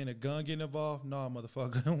 Then a gun getting involved? Nah,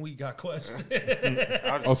 motherfucker. We got questions.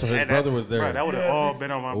 Oh, so his brother was there. Bro, that would have all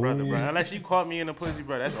been on my brother, bro. Unless you caught me in the pussy,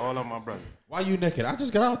 bro. That's all on my brother. Why you naked? I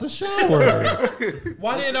just got out the shower.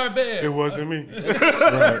 Why they in our bed? It wasn't me.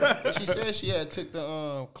 But she said she had took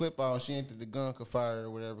the clip out. She entered the gun could fire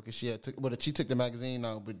or whatever because she took the magazine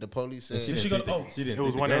out. But the police said She go- oh. she didn't It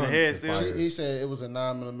was think one the in the gun head could still. fire. he said it was a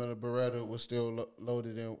 9mm Beretta was still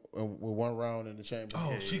loaded in with 1 round in the chamber.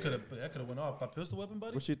 Oh, that could have went off by pistol weapon,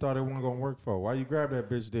 buddy. What she thought it wasn't gonna work for? Why you grab that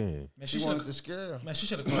bitch then? Man, She wanted to scare him. Man, she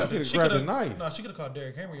should have She called. coulda She grabbed could a knife. No, she could have called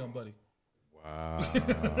Derrick Henry on buddy. Wow.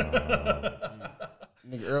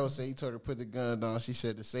 Nigga Earl said he told her to put the gun down. She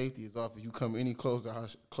said the safety is off. If you come any closer, I'll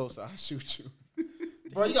shoot you.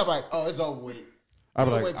 Bro, you got like, oh, it's over with. I'm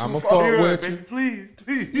You like, went too I'm a far. fuck Yeah, with baby, you.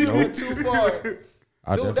 please. You went too far.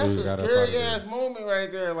 I Dude, that's definitely a got up out scary of there. ass moment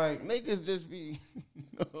right there. Like, niggas just be.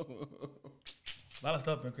 A lot of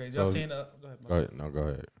stuff been crazy. So- Y'all seen? Go ahead. Go ahead. No, go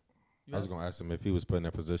ahead. You I was asked? gonna ask him if he was put in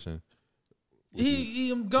that position.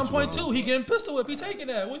 He gunpoint too. He getting pistol whip. He taking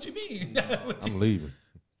that. What you mean? I'm leaving.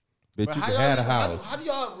 Bitch, But you how can y'all have a niggas- house. How do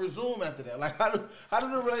y'all resume after that? Like, how do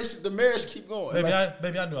the relationship, the marriage keep going? Baby,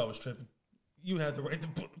 Like, I knew I was tripping. You had the right to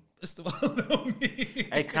put a pistol on me.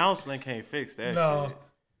 Hey, counseling can't fix that No. shit.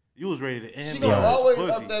 You was ready to she end gonna me on always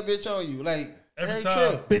this pussy. up that bitch on you. Like, Every every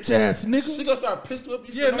time. trip. Bitch ass nigga. She gonna start pistol up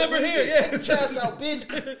you. Yeah, remember here, yeah. Take your chest out, bitch.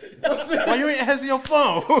 You know what I'm saying? Why you ain't answering your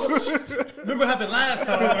phone? Remember what happened last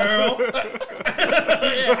time, Earl?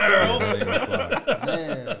 Yeah, Earl.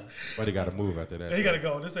 Man. But he got to move after that. He gotta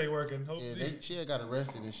go. This ain't working. Yeah, Hopefully. she had got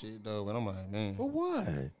arrested and shit though, but I'm like, man, For what?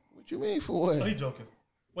 what you mean for what? Oh, he joking.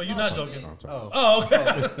 Well, you're not joking. No, I'm talking. Oh,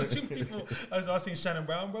 okay. What you mean for- I seen Shannon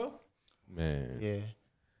Brown, bro. Man, Yeah.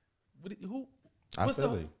 Who? I What's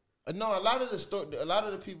feel the- it. No, a lot of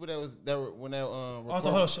the people that were when that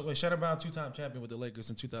Also, hold on. Wait, Shannon Brown, 2-time champion with the Lakers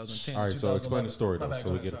in 2010. All right, so explain 2011. the story My though, bad, so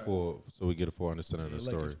go we ahead, sorry. get a full understanding of the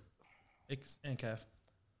Yeah, story. Lakers. And Calf.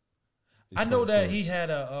 I Explain know the that story. he had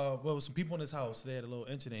some people in his house. They had a little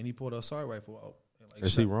incident, and he pulled a assault rifle out. And, like,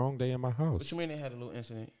 Is he shot- wrong? They in my house. What you mean they had a little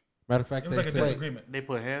incident? Matter of fact, It was they like a said, disagreement. They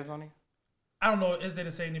put hands on him? I don't know. They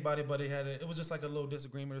didn't say anybody, but it was just like a little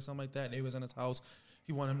disagreement or something like that. They was in his house.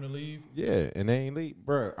 He wanted him to leave. yeah, and they ain't leave,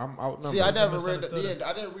 bro. I'm outnumbered. See, I never read. misunderstood.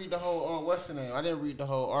 I didn't read the whole. What's the name? I didn't read the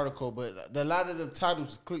whole article, but a lot of the titles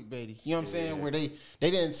was clickbaity. You know what I'm saying? Where they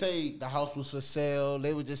didn't say the house was for sale.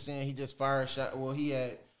 They were just saying he just fired shot. Well, he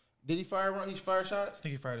had. Did he fire? He fired shots. I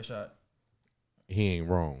think he fired a shot. he ain't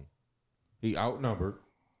wrong. He outnumbered.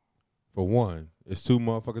 For one, it's 2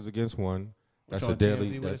 motherfuckers against 1. That's a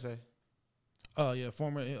deadly. What it say? Yeah,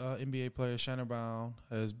 former NBA player Shannon Brown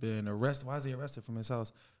has been arrested. Why is he arrested from his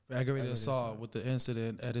house for aggravated assault with the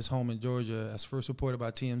incident at his home in Georgia? As first reported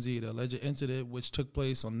by TMZ, the alleged incident, which took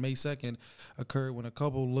place on May 2nd, occurred when a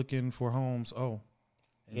couple looking for homes.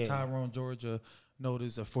 In Tyrone, Georgia,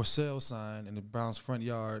 noticed a for sale sign in the Browns' front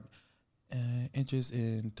yard. Interest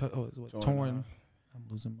in torn. I'm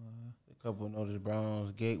losing my. A couple noticed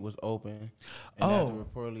Browns' gate was open. And after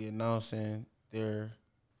reportedly announcing their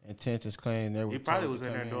intentions, claiming they were. He probably was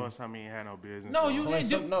in there doing something he had no business. No, doing. you didn't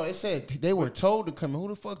do. No, it said they were told to come in. Who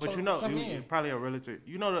the fuck told them to come in? Probably a realtor.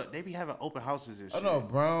 You know that they be having open houses and shit. Oh no,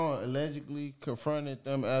 Brown allegedly confronted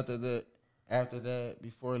them after that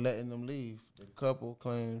before letting them leave. The couple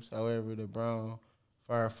claims, however, that Brown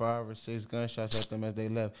fired 5 or 6 gunshots at them as they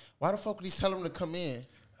left. Why the fuck would he tell them to come in?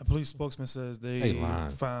 A police spokesman says they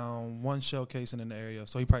found 1 shell casing in the area,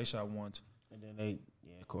 so he probably shot once. And then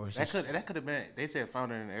of course. That could have been. They said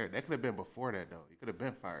found it in the area. That could have been before that though. He could have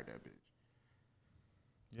been fired that bitch.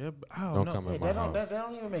 Yeah, but I don't know. Come in my house that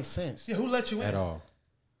don't even make sense. Yeah, who let you in at all.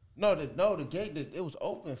 No, the gate it was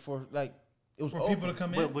open for it was for open. people to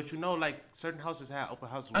come in. But you know, like certain houses have open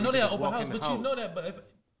houses. I know they have open house, but you know that. But if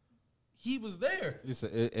he was there, It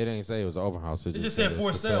didn't say it was an open house. it just said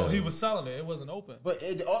for sale. He was selling it. It wasn't open. But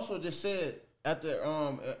it also just said after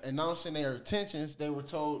announcing their intentions, they were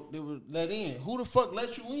told they were let in. Who the fuck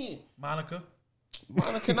let you in? Monica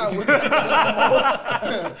not with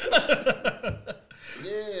that.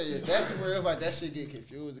 Yeah, that's where it was like that shit get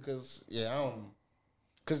confused because I don't.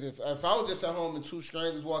 Because if I was just at home and 2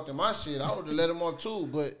 strangers walked in my shit, I would have let them off too.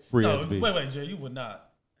 But wait, Jay, you would not.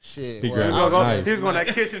 Shit, He grabbed his knife. He's going to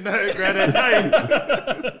that kitchen, grab that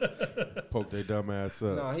knife. Poke their dumb ass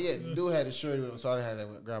up. No, dude had a shorty with him, so I had to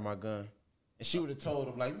grab my gun. And she would have told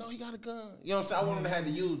him, like, no, he got a gun. You know what I'm saying? I wanted to have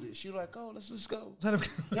to use it. She was like, oh, let's just go. You know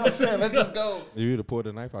what I'm saying? Let's just go. If you would have pulled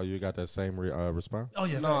the knife out, you got that same response? Oh,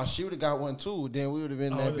 yeah. No, she would have got one, too. Then we would have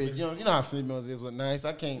been that bitch. You know how females is with nice.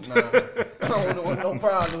 I can't, I don't want no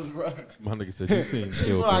problems, bro. My nigga said, you seen She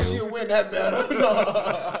Kill feel like Bill. she'll win that battle.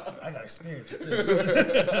 I got experience with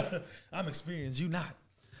this. I'm experienced. You not.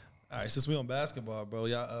 All right, since we on basketball, bro,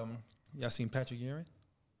 y'all seen Patrick Ewing?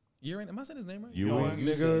 Ewing? Am I saying his name right? Ewing,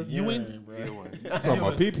 nigga. Ewing? Talking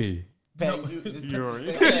about PP.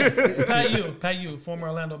 Pat Ewing, former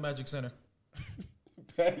Orlando Magic center.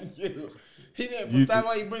 Pat Ewing. He didn't. That's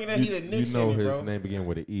why you bringing that. He the Knicks. You know his his name began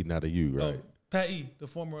with an E, not a U, right? Pat E, the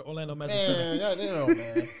former Orlando Magic Man, center. y'all know,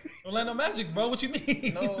 man. Orlando Magics, bro. What you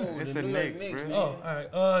mean? No, It's the the New York Knicks, bro. Oh, all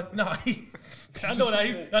right. No, I know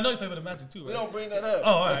that. I know he played for the Magic too. Right? We don't bring that up. Oh,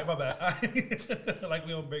 all right, my bad. All right. Like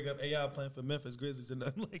we don't bring up AI playing for Memphis Grizzlies and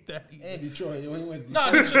nothing like that. And Detroit. He went to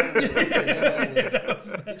No, Detroit.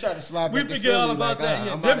 Detroit. He tried to slide We back to forget all Philly, about like, that.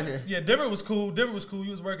 Yeah, I'm Denver, out of here. yeah, Denver was cool. Denver was cool.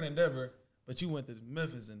 You was working in Denver, but you went to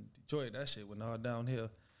Memphis and Detroit. That shit went all downhill.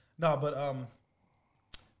 No, but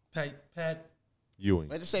Pat Ewing.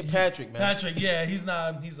 Let's just say Patrick, man. Patrick, yeah,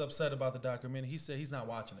 he's upset about the documentary. He said he's not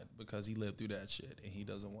watching it because he lived through that shit and he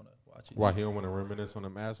doesn't want to watch it. Why he don't want to reminisce on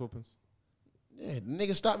them ass whoopings? Yeah, the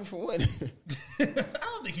nigga stopped me from winning. I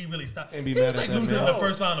don't think he really stopped. Can't be He was mad at like that, losing in man. the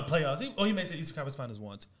first round of the playoffs. He made it to the Eastern Conference Finals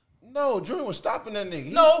once. No, Jordan was stopping that nigga.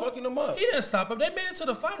 He No, was fucking him up. He didn't stop him. They made it to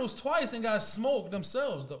the finals twice and got smoked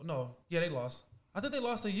themselves. Though. No, yeah, they lost. I think they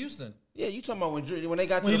lost to Houston. Yeah, you talking about when they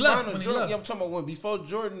got to When the he left, finals. when he Jordan, left. yeah, I'm talking about when before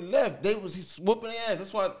Jordan left, he's whooping their ass.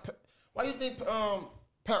 That's why you think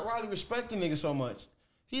Pat Riley respect the nigga so much?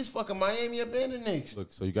 He's fucking Miami up in the Knicks.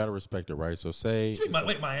 Look, so you got to respect it, right? So say...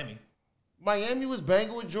 Wait, Miami. Miami was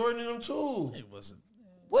banging with Jordan and them too. It wasn't.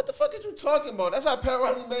 What the fuck are you talking about? That's how Pat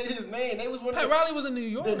Riley made his name. They was one Pat of the, Riley was in New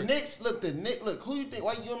York. the Knicks. Look, who you think?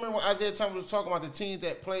 Why you remember when Isaiah Thomas was talking about the teams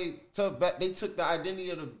that played tough back? They took the identity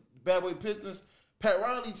of the Bad Boy Pistons. Pat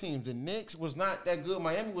Riley teams. The Knicks was not that good.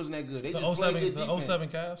 Miami wasn't that good. They just played good defense. 07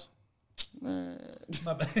 Cavs. Man.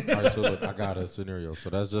 My bad. All right, so look, I got a scenario.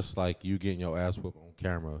 So that's just like you getting your ass whooped on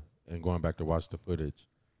camera and going back to watch the footage.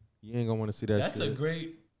 You ain't going to want to see that That's shit. a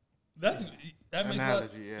great. That makes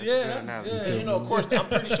Analogy, a yeah, lot. it's a good that's- analogy. yeah. And you know, of course, I'm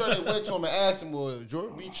pretty sure they went to him and asked him, well,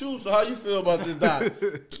 Jordan beat you, so how you feel about this doc?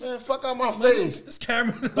 Man, fuck out my face. This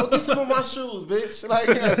camera. Don't get some of my shoes, bitch. Like,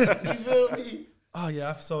 you feel me? Oh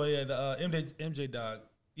yeah. So yeah, the MJ dog.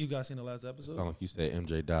 You guys seen the last episode? Sound like you said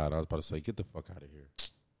MJ died. I was about to say, get the fuck out of here.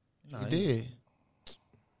 Nah, He did.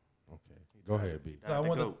 Okay. Go ahead, B. So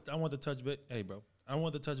I want to touch base. Hey, bro. I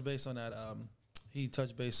want to touch base on that. He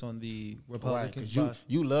touched base on the Right, Republicans. because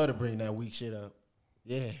you love to bring that weak shit up.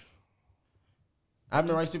 Yeah. I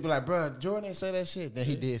remember I used to be like, bro, Jordan ain't say that shit. Then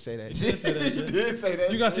he did say that shit. say that He shit. did say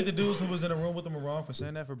that You guys shit. think the dudes who was in the room with him were wrong for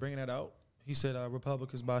saying that, for bringing that out? He said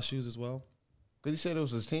Republicans buy shoes as well. Because he said it was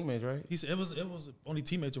his teammates, right? He said it was only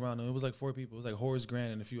teammates around him. It was like 4 people. It was like Horace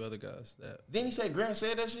Grant and a few other guys. That Didn't he say Grant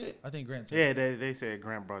said that shit? I think Grant said. Yeah, they said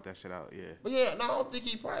Grant brought that shit out. Yeah. But yeah, no, I don't think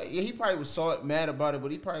he probably was mad about it,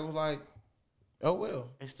 but he probably was like, oh well.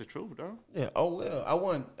 It's the truth, though. Yeah, oh well.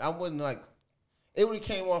 I wouldn't like, it would have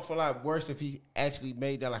came off a lot worse if he actually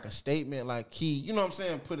made that like a statement, like he, you know what I'm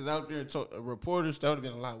saying, put it out there to reporters. That would have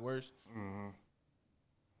been a lot worse. Mm-hmm.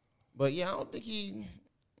 But yeah, I don't think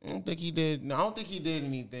he did. No, I don't think he did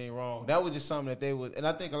anything wrong. That was just something that they would, and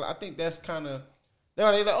I think that's kind of. They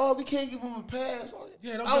like, oh, we can't give him a pass.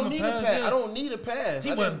 Yeah, I don't need a pass. yeah. I don't need a pass.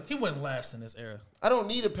 He wasn't last in this era. I don't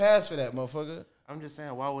need a pass for that, motherfucker. I'm just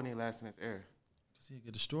saying, why wouldn't he last in this era? Cause he'd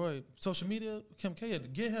get destroyed. Social media, Kim K had to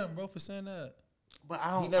get him, bro, for saying that. But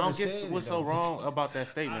I He don't never get said what's it, so though. wrong about that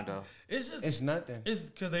statement, though. It's just It's nothing. It's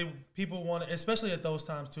because people want, especially at those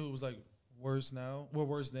times too. It was like worse now. Well,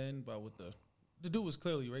 worse then, but with the dude was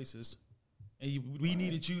clearly racist, and we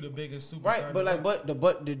needed you, the biggest superstar. Right, in but the like, world.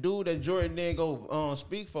 but the dude that Jordan didn't go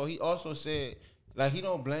speak for, he also said like he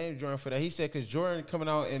don't blame Jordan for that. He said because Jordan coming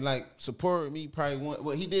out and like supported me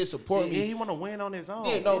probably he did support Yeah, me. he want to win on his own.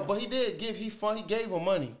 Yeah, no, but he did give he gave him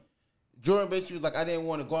money. Jordan basically was like, I didn't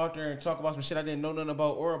want to go out there and talk about some shit I didn't know nothing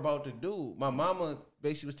about or about the dude. My mama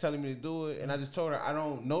basically was telling me to do it, and I just told her I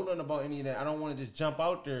don't know nothing about any of that. I don't want to just jump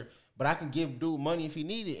out there, but I can give dude money if he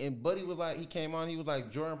needed. And Buddy was like, he came on, he was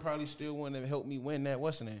like, Jordan probably still wanted to help me win that.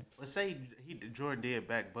 What's the name? Let's say Jordan did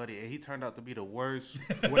back Buddy, and he turned out to be the worst,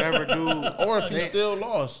 whatever dude. Or if he still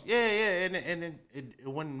lost. Yeah, and it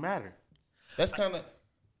wouldn't matter. That's kind of.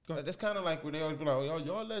 That's kind of like when they always be like,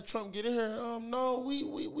 y'all let Trump get in here. No, we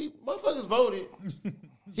motherfuckers voted.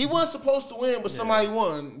 He wasn't supposed to win, but somebody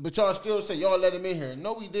won. But y'all still say y'all let him in here.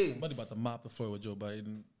 No, we didn't. Buddy about to mop the floor with Joe Biden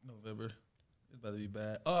in November. It's about to be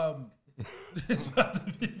bad. It's about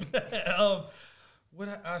to be bad.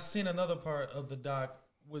 I seen another part of the doc,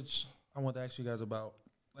 which I want to ask you guys about.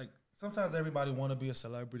 Like, sometimes everybody want to be a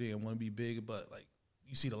celebrity and want to be big, but like,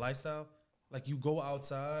 you see the lifestyle. Like, you go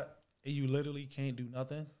outside and you literally can't do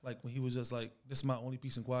nothing. Like when he was just like, "This is my only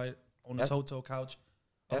peace and quiet on this hotel couch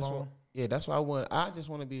alone." That's why I just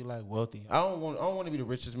want to be like wealthy. I don't want to be the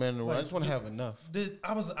richest man in the world. I just want to have enough.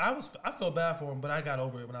 I felt bad for him, but I got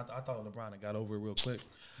over it when I thought LeBron had got over it real quick.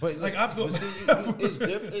 But like I feel, it's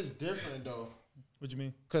different. It's different though. What you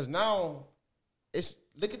mean? Because now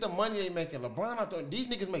look at the money they making. LeBron out there, these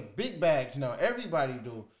niggas make big bags now. Everybody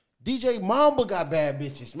do. DJ Mamba got bad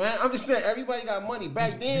bitches, man. I'm just saying, everybody got money.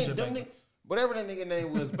 Back then, whatever that nigga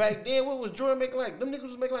name was, back then, what was Jordan making like? Them niggas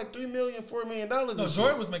was making like $3 million, $4 million. No,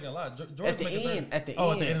 Jordan was making a lot. At the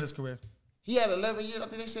end of his career. He had 11 years. I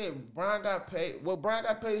think they said Brian got paid. What Brian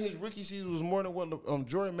got paid in his rookie season was more than what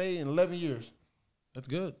Jordan made in 11 years. That's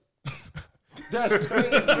good. That's crazy,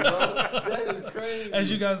 bro. That is crazy.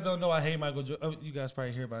 As you guys don't know, I hate Michael Jordan. You guys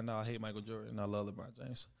probably hear by now, I hate Michael Jordan. I love LeBron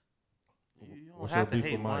James. You don't have to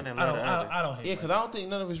hate one and love the other. I don't hate. Yeah, because I don't think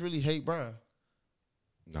none of us really hate Brian.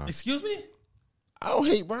 Nah. Excuse me? I don't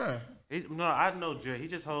hate Brian. No, I know Jerry. He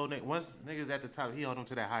just hold once niggas at the top, he hold them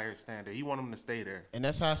to that higher standard. He want them to stay there. And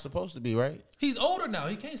that's how it's supposed to be, right? He's older now.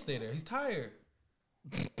 He can't stay there. He's tired.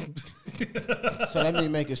 So that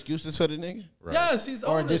mean make excuses for the nigga? Right. Yes, he's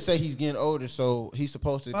older. Or just say he's getting older, so he's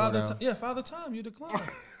supposed to go down. Father time, you decline.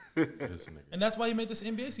 This nigga. And that's why he made this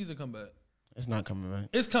NBA season come back. It's not coming back.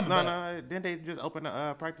 It's coming back. No. Didn't they just open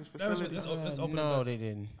the practice facility? It's open No, back. they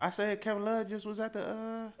didn't. I said Kevin Love just was at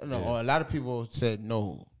the. No, a lot of people said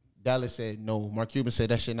no. Dallas said no. Mark Cuban said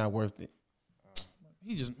that shit not worth it.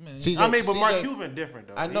 He just, man. But Mark Cuban different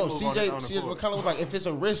though. I know. He moved on the CJ court. McCollum was like, if it's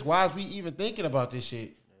a risk, why is we even thinking about this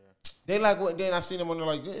shit? Yeah. They like what? Then I seen them on there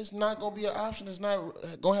like, it's not gonna be an option. It's not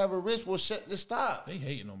gonna have a risk. Well, shut. Just stop. They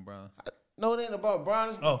hating on Brown. No, it ain't about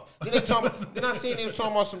Brian. Oh. Then I seen they was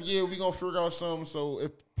talking about some, we gonna figure out something. So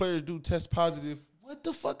if players do test positive, what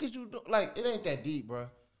the fuck is you doing? Like, it ain't that deep, bro.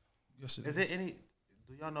 Yes, Is it any?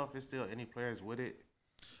 Do y'all know if it's still any players with it?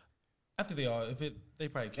 I think they are. They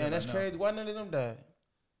probably can't. Yeah, that's crazy. Why none of them died?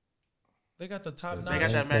 They got the top They nine.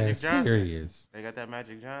 got that Magic Johnson. Serious. They got that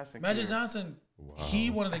Magic Johnson. Magic kid. Johnson, Wow. he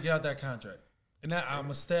wanted to get out that contract. And that, I'm going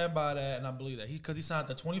to stand by that, and I believe that. Because he signed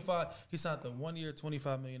the 1 year,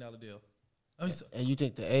 $25 million deal. I mean, And you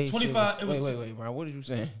think the age 25 shit it was- wait, Brian, what did you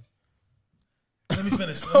say? let me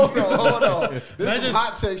finish. Hold on. This Magic- some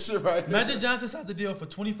hot take shit right here. Magic Johnson signed the deal for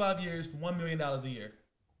 25 years, $1 million a year.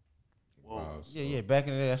 Whoa. Wow, so Yeah, back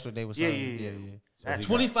in the day, that's what they was saying. Yeah. so he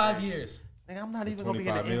 25 crazy. years. Nigga, I'm not even gonna be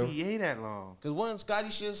in the 25 mil? NBA that long. Cause wasn't Scotty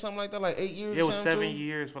shit something like that, like 8 years? It was or something 7 too?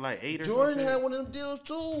 years for like 8 or Jordan something. had one of them deals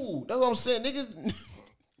too. That's what I'm saying, niggas.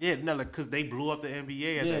 Yeah, no, like, cause they blew up the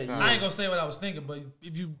NBA at Yeah, that time. I ain't gonna say what I was thinking, but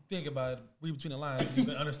if you think about it, read between the lines, you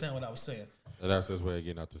can understand what I was saying. So that's his way of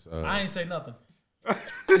getting out this. I ain't say nothing.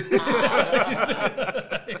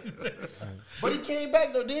 But he came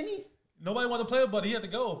back though, didn't he? Nobody wanted to play with Buddy. He had to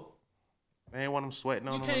go. They ain't want him sweating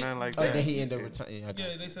on You him or can't- nothing like Oh, that. then he ended up retiring. Yeah,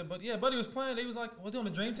 Yeah, they said, but yeah, Buddy was playing. They was like, was he on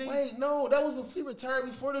the Dream Team? Wait, no, that was before he retired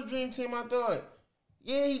before the Dream Team. I thought.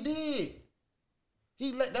 Yeah, he did.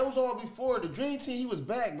 That was all before the Dream Team. He was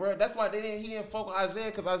back, bro. That's why he didn't fuck with Isaiah,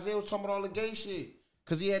 because Isaiah was talking about all the gay shit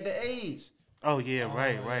because he had the AIDS. Oh yeah,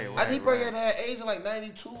 right. I think he probably had AIDS in like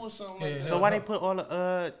 92 or something. Yeah, like that. So why they put all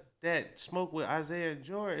the that smoke with Isaiah and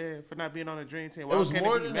Jordan for not being on the Dream Team? Why It was can't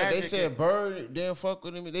more be than that. They Magic said and- Bird didn't fuck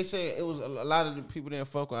with him. They said it was a lot of the people didn't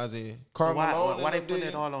fuck with Isaiah. Karl So why Malone they and them putting did.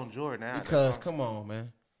 it all on Jordan? Nah, Because that's wrong. come on,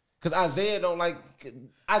 man. Because Isaiah don't like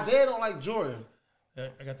Jordan.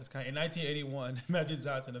 I got this kind. In 1981, Magic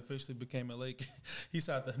Johnson officially became a Lake.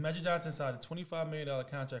 Magic Johnson signed a $25 million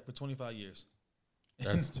contract for 25 years.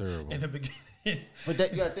 That's terrible. In the beginning, But that,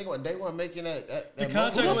 you gotta think about they weren't making that the money.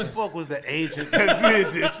 contract Who the was. fuck was the agent that did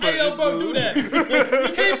this? Hey, yo, bro, do that. You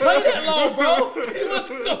can't play that long, bro. He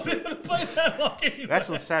wasn't gonna be able to play that long anyway. That's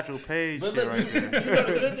some Satchel Paige But shit look, right there. you know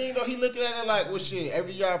the good thing though, he looking at it like, well, shit.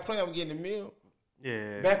 Every year I play, I'm getting a meal.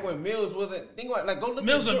 Yeah. Back when Mills wasn't. Think about like go look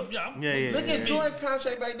Mills, at Yeah. look at Jordan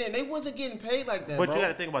contract back then. They wasn't getting paid like that. But bro. you got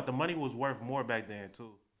to think about the money was worth more back then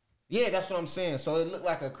too. Yeah, that's what I'm saying. So it looked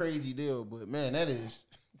like a crazy deal, but man, that is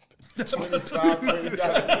 25 years.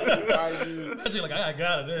 Magic, like, I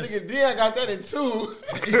got this. Nigga, D, I got that in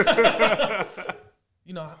 2.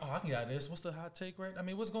 You know, I can got this. What's the hot take, right? I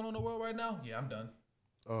mean, what's going on in the world right now? Yeah, I'm done.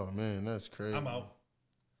 Oh man, that's crazy. I'm out.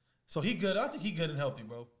 So he good. I think he good and healthy,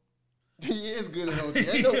 bro. He is good and healthy.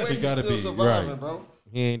 Ain't no way He he's gotta still be surviving, right. bro.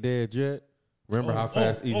 He ain't dead yet. Remember how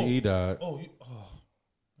fast Eazy-E died? Man,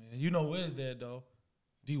 you know who is dead though?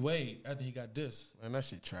 D Wade after he got dissed. Man, that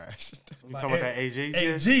shit trash. You talking about that AG?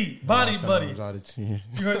 AG, body buddy. Times out of 10.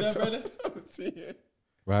 You heard that, brother?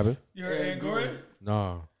 Rabbit? You heard Aaron Gordon?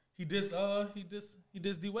 Nah. He dissed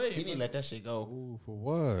D Wade. He didn't let that shit go. Ooh, for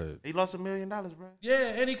what? He lost $1 million, bro.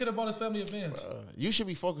 Yeah, and he could have bought his family a Benz. You should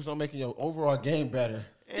be focused on making your overall game better.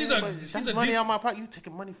 He's Yeah, a- but he's that's a money decent- out my pocket. You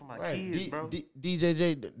taking money from my Right. kids, bro.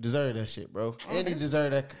 DJJ deserved that shit, bro. And he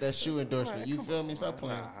deserved that shoe endorsement. Right, You come feel on, me? Stop man.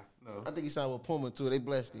 playing. Nah, no. I think he signed with Puma too. They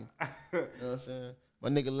blessed him. You know what I'm saying? My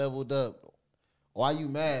nigga leveled up. Why you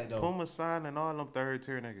mad though? Puma signing all them third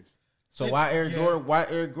tier niggas. So why Eric Gordon? Why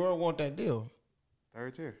Eric Gordon want that deal?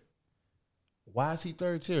 Third tier. Why is he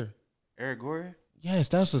third tier? Eric Gordon. Yes,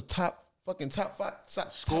 that's a top 5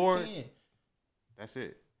 Score. Top 10. That's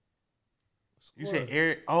it. You Score. said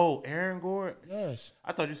Eric. Oh, Aaron Gordon. Yes.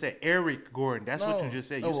 I thought you said Eric Gordon. That's what No. you just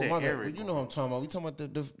said. No, You well, said my bad. Eric. You know what I'm talking about. We talking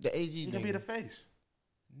about the AG. He can be the face.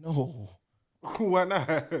 No. Why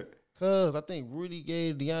not? Cause I think Rudy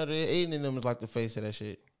gave DeAndre Ayton and them is like the face of that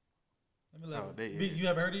shit. Let me let Oh, they- B, you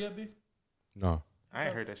haven't heard it yet, B? No. I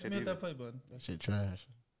ain't heard that Let shit me hit either. that play button. That shit trash.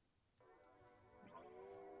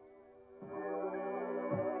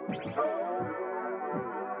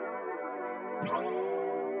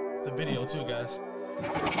 It's a video too, guys.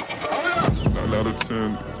 9 out of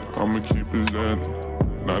 10, I'ma keep his end.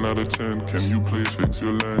 9 out of 10, can you please fix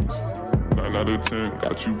your lens? 9 out of 10,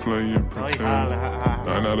 got you playing pretend.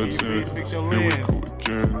 9 out of 10, here we go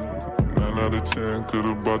again. 9 out of 10,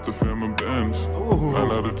 could've bought the fam a Benz. 9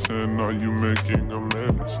 out of 10, are you making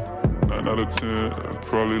amends? 9 out of 10,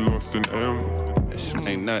 probably lost an M. That shit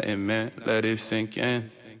ain't nothing, man. Let it sink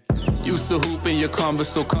in. Used to hoop in your Converse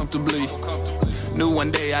so comfortably. Knew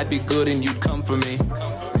one day I'd be good and you'd come for me.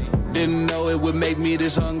 Didn't know it would make me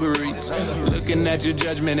this hungry. Looking at your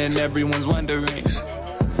judgment and everyone's wondering.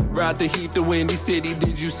 Brought the heat to Windy City,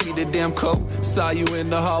 did you see the damn coat? Saw you in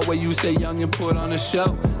the hallway, you stay young and put on a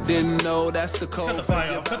show. Didn't know that's the code. Cut the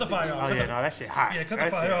fire off. Cut the fire off. Oh yeah, no, that shit hot. Yeah, cut the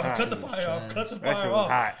That fire shit off. hot. Cut the fire off. Cut the That shit fire was off.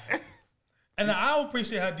 hot. And I don't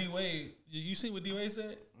appreciate how D Wade. You see what D Wade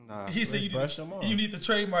said? Nah. He said brushed him off. you need to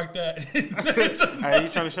trademark that. Hey, you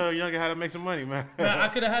trying to show a younger how to make some money, man? Nah, I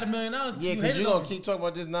could have had $1 million. Yeah, You because hated you on gonna me. keep talking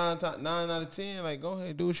about this 9 out of 10. Like, go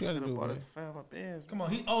ahead, do what you gotta do, Bought man. it to fam my Benz. Come on,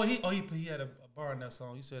 he had a bar in that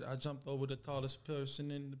song. He said, "I jumped over the tallest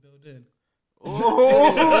person in the building." It was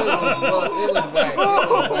whack.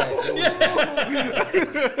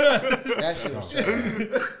 That shit was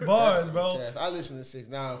trash. Bars, bro. Trash. I listen to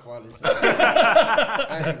 6ix9ine before I listen.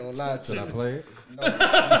 I ain't gonna lie to Should I you. play it?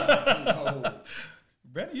 No.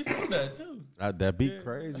 Brandon, you feel that too. That beat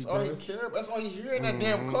crazy, That's all bro. he care. That's all he hear in that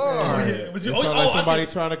damn car. Yeah, but It you, sound like somebody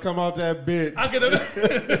trying to come out that bitch. I get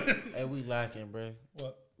it. Hey, we lacking, bro.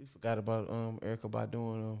 What? We forgot about Erykah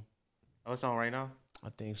Badu and Oh, it's on right now? I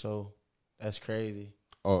think so. That's crazy.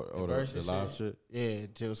 Oh, The the verse live and shit. Yeah,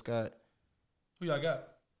 Jill Scott, Who y'all got?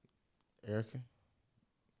 Erykah.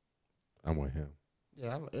 I'm with him. Yeah,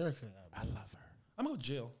 I love Erykah. I love her. I'm gonna go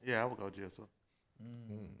Jill. Yeah, I would go Jill too.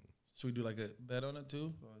 Should we do like a bet on it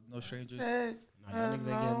too? Or no strangers? Nah, y'all niggas ain't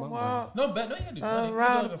getting my money. No bet. No, you gotta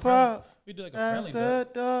do money. We do like a friendly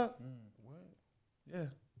bet. Yeah.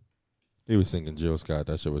 He was singing Jill Scott.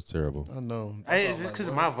 That shit was terrible. I know. Hey, it's just because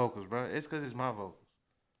of my vocals, bro. It's because it's my vocals.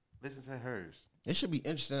 Listen to hers. It should be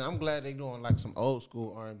interesting. I'm glad they doing like some old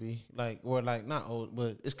school R&B, like or like not old,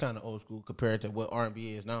 but it's kind of old school compared to what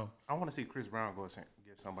R&B is now. I want to see Chris Brown go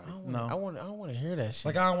get somebody. No. I don't want to hear that shit.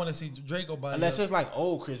 Like I don't want to see Drake go by. Unless it's like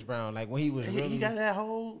old Chris Brown, like when he was really. He got that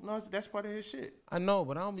whole. No, that's part of his shit. I know,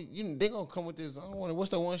 but I don't be. They gonna come with this. I don't want.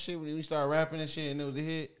 What's that one shit when we start rapping and shit and it was a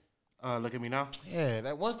hit? Look at me now. Yeah,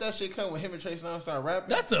 that once that shit come with him and Trace now start rapping.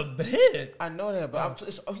 That's a hit. I know that, but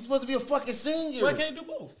he's supposed to be a fucking singer. Why can't you do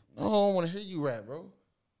both? No, I don't want to hear you rap, bro.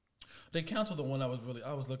 They canceled the one I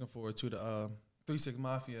was looking forward to, the 3 6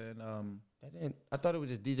 Mafia and I thought it was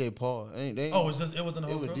just DJ Paul. It wasn't the It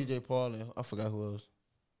whole was crew? DJ Paul and I forgot who else.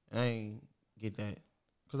 I ain't get that.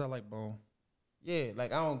 Cause I like Bone. Yeah,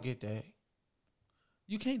 like I don't get that.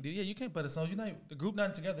 You can't play the songs. The group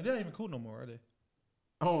not together. They're not even cool no more, are they?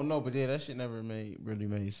 I don't know, but yeah, that shit never really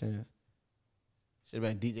made sense. Should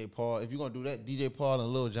have been DJ Paul. If you're gonna do that, DJ Paul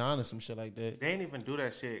and Lil Jon or some shit like that. They ain't even do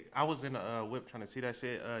that shit. I was in the whip trying to see that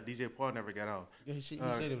shit. DJ Paul never got on. Yeah, he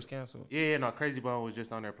said it was canceled. Yeah, no, Crazy Bone was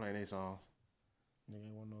just on there playing their songs. Nigga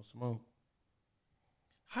ain't want no smoke.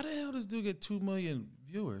 How the hell does dude get 2 million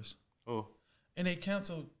viewers? Oh, And they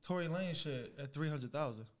canceled Tory Lane shit at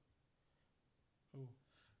 300,000.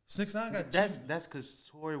 6ix9ine got that's because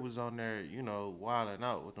Tory was on there, wilding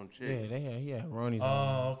out with them chicks. Yeah, he had Ronnie's.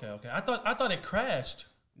 Oh, okay. I thought it crashed.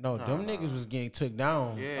 No, them niggas was getting took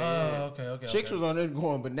down. Yeah. Okay. Chicks was on there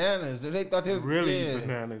going bananas. They thought they was Really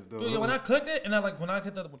bananas though. Dude, yeah, when I clicked it and when I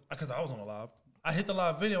hit because I was on a live, I hit the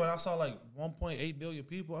live video and I saw like 1.8 billion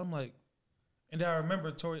people. I'm like, and then I remember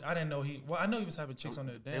Tory. I didn't know I know he was having chicks on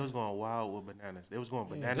there. They was going wild with bananas. They was going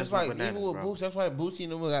bananas. Just like with bananas, even with bro. Boosie, that's why Boosie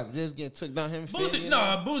and them got just getting took down. Him,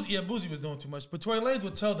 Boosie was doing too much. But Tory Lanez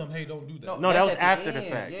would tell them, "Hey, don't do that." No, that was That's at after the the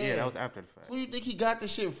end, fact. yeah. Yeah, that was after the fact. Who you think he got the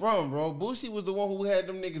shit from, bro? Boosie was the one who had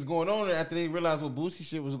them niggas going on there after they realized what Boosie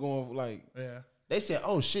shit was going like. Yeah, They said,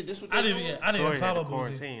 "Oh shit, this what they I didn't doing?" even Tory follow had the Boosie.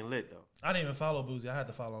 quarantine lit though. I didn't even follow Boosie. I had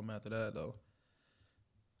to follow him after that though.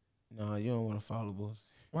 No, you don't want to follow Boosie.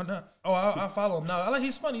 Why not? Oh, I follow him now.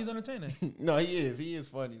 He's funny. He's entertaining. No, he is. He is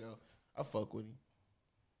funny though. I fuck with him.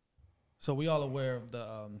 So we all aware of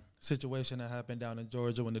the situation that happened down in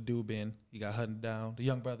Georgia when the dude he got hunted down. The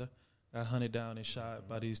young brother got hunted down and shot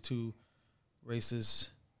by these two racist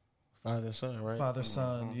Father and son, right? father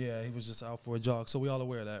son. Yeah, he was just out for a jog. So we all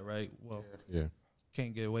aware of that, right? Well, Yeah.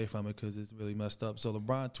 can't get away from it because it's really messed up. So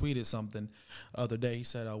LeBron tweeted something the other day. He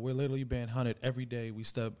said, "We're literally being hunted every day we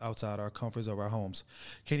step outside our comforts of our homes.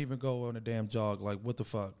 Can't even go on a damn jog. Like, what the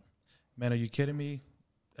fuck? Man, are you kidding me?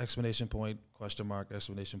 Exclamation point, question mark,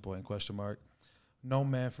 exclamation point, question mark. No,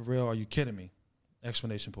 man, for real, are you kidding me?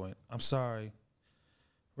 Exclamation point. I'm sorry.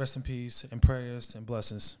 Rest in peace and prayers and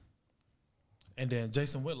blessings." And then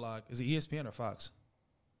Jason Whitlock, is it ESPN or Fox?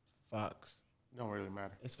 Fox. Don't really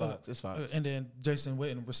matter. It's Fox. It's Fox. And then Jason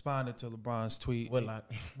Witten responded to LeBron's tweet.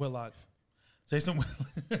 Whitlock. Jason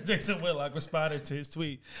Whitlock responded to his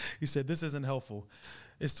tweet. He said, "This isn't helpful.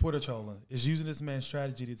 It's Twitter trolling. It's using this man's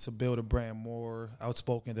strategy to build a brand more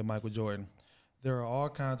outspoken than Michael Jordan. There are all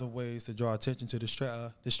kinds of ways to draw attention to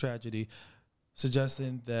this tragedy,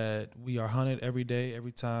 suggesting that we are hunted every day,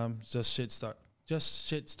 every time, just shit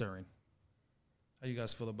stirring." How you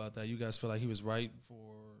guys feel about that? You guys feel like he was right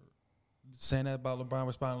for saying that about LeBron,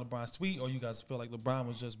 responding to LeBron's tweet, or you guys feel like LeBron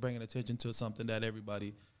was just bringing attention to something that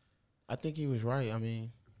everybody... I think he was right. I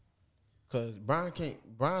mean, because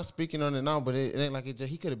Brian's speaking on it now, but it ain't like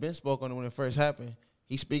he could have been spoke on it when it first happened.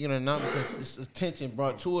 He's speaking on it now because it's attention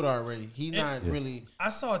brought to it already. He's not really. I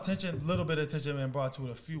saw a little bit of attention being brought to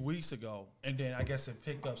it a few weeks ago, and then I guess it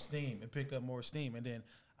picked up steam. It picked up more steam, and then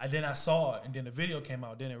I saw it, and then the video came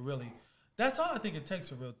out. Then it really... That's all I think it takes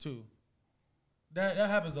for real, too. That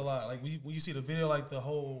happens a lot. Like, when you see the video, like, the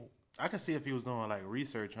whole... I could see if he was doing like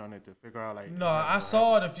research on it to figure out like. No, I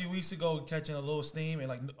saw it a few weeks ago catching a little steam and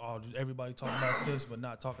like, oh, everybody talking about this but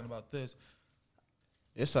not talking about this.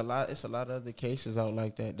 It's a lot of other cases out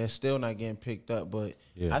like that that's still not getting picked up. But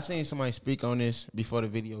Yeah. I seen somebody speak on this before the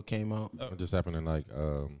video came out. It just happened in like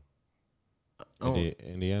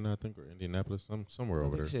Indiana, I think, or Indianapolis, somewhere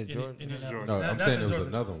over there. Said Georgia. Indianapolis. No, I'm That's saying in there was Georgia.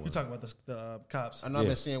 another one. You're talking about the cops. I know I've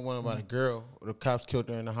been seeing one about a girl. The cops killed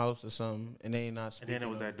her in the house or something, and they ain't not And speaking. then it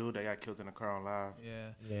was on that dude that got killed in the car on live. Yeah.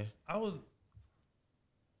 Yeah. I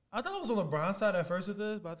thought I was on LeBron's side at first of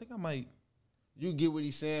this, but I think I might. You get what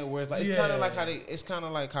he's saying, where it's like it's kind of like how it's kind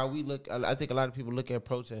of like how we look. I think a lot of people look at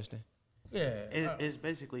protesting. Yeah. It's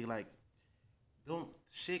basically like,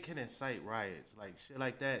 shit can incite riots, like shit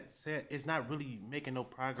like that. It's not really making no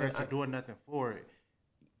progress or doing nothing for it.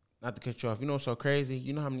 Not to cut you off, you know what's so crazy?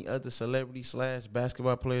 You know how many other celebrities /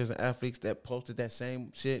 basketball players and athletes that posted that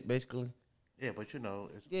same shit, basically? Yeah, but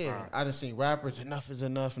it's I done seen rappers. Enough is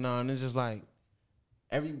enough now, and it's just like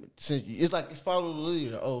it's like it's follow the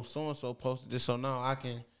leader. Oh, so and so posted this, so now I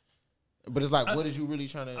can. But it's like, what is you really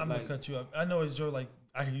trying to? I'm gonna cut you up. I know it's Joe. Like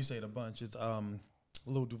I hear you say it a bunch. It's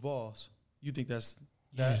Lil Duval's. You think that's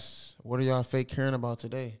yes? What are y'all fake caring about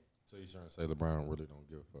today? So you trying to say LeBron really don't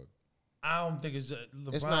give a fuck? I don't think it's just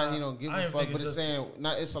LeBron. It's not he don't give a fuck, but it's saying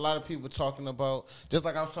it's a lot of people talking about, just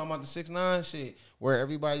like I was talking about the 6ix9ine shit, where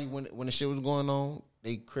everybody when the shit was going on,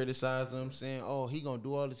 they criticized him, saying, "Oh, he gonna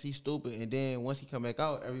do all this, he's stupid," and then once he come back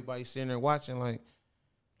out, everybody sitting there watching like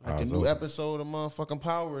the new episode of motherfucking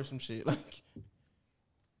Power or some shit. Like,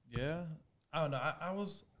 yeah, I don't know. I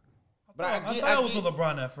was. But I thought it was with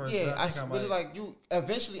LeBron at first. Yeah, but it's like you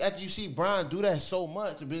eventually after you see Brian do that so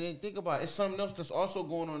much, but then think about it, it's something else that's also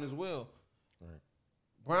going on as well. Right.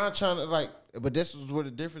 Brian trying to but this is where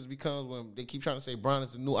the difference becomes when they keep trying to say Brian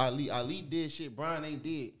is the new Ali. Ali did shit Brian ain't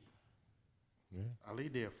did. Yeah. Ali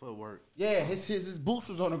did footwork. Yeah, his boots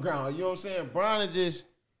was on the ground. You know what I'm saying? Brian is just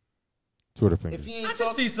Twitter fingers. If he ain't I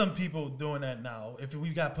can see some people doing that now. If we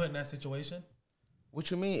got put in that situation.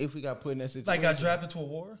 What you mean? If we got put in that situation? Like got drafted to a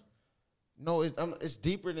war? No, it's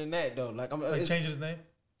deeper than that though. Like changing his name.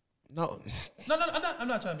 No, I'm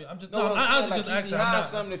not trying to be. I'm just. No, I'm like just asking.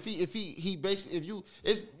 Something if he basically if you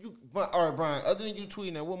all right, Brian. Other than you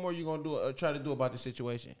tweeting that, what more you gonna do or try to do about the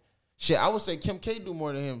situation? Shit, I would say Kim K do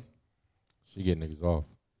more than him. She get niggas off.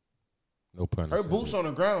 No pun. Her boots on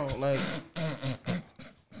the ground, like.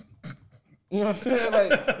 You know what I'm saying?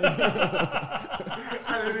 Like,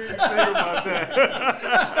 I didn't even think about that.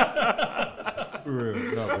 For real,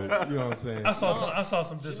 no, but you know what I'm saying. I saw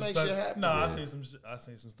some disrespect. I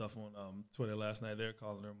seen some stuff on Twitter last night. They're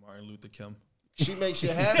calling her Martin Luther Kim. She makes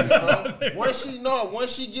shit happen, bro. Once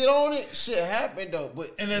she get on it, shit happen though.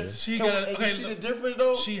 But and that's you see the difference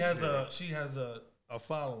though. She has a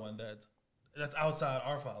following that's outside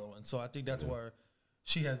our following. So I think that's where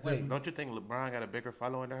she has. Wait, don't you think LeBron got a bigger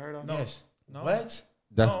following than her though? No. Yes. No. What?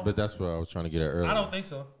 But that's what I was trying to get at earlier. I don't think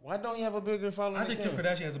so. Why don't you have a bigger following? I think Kim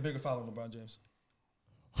Kardashian has a bigger following than LeBron James.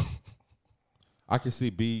 I can see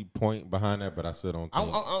B point behind that, but I still don't.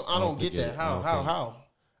 I don't get that. How?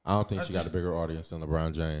 I don't think she got a bigger audience than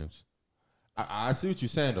LeBron James. I see what you're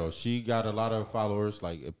saying though. She got a lot of followers.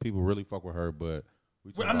 Like if people really fuck with her, but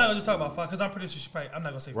I'm not just talking about followers because I'm pretty sure she probably. I'm not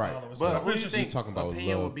gonna say followers. But I'm who do pretty you sure think talking about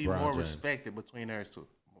opinion would be LeBron more James. respected between those two?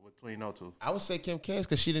 I would say Kim K's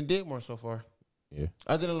because she done did more so far. Yeah.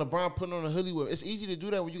 Other than LeBron putting on a hoodie whip, it's easy to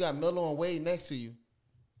do that when you got Melo and Wade next to you.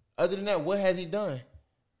 Other than that, what has he done?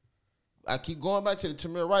 I keep going back to the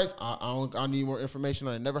Tamir Rice. I need more information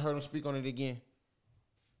on it. Never heard him speak on it again.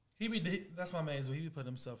 That's my man. So he be putting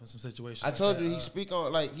himself in some situations. I told you he speak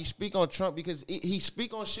on Trump because he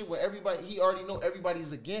speak on shit where everybody he already know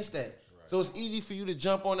everybody's against that. Right. So it's easy for you to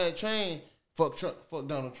jump on that train. Fuck Trump. Fuck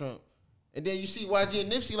Donald Trump. And then you see YG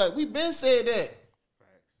and Nipsey like we been said that.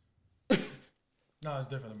 No, it's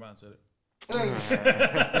different. LeBron said it.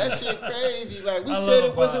 That shit crazy. Like we said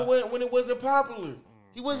it wasn't when it wasn't popular.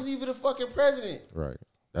 He wasn't even the fucking president. Right.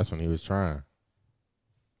 That's when he was trying.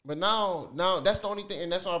 But now that's the only thing,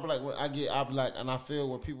 and that's why I be like, when I'll be like, and I feel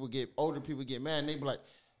when older people get mad, and they be like,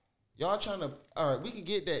 y'all trying to, all right, we can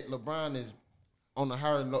get that LeBron is on a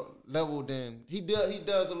higher level than he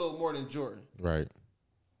does a little more than Jordan. Right.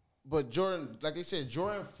 But Jordan, like they said,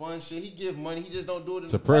 Jordan fun shit. He give money. He just don't do it in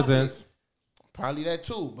to the presents. Probably that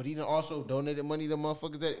too, but he done also donated money to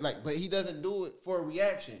motherfuckers that like, but he doesn't do it for a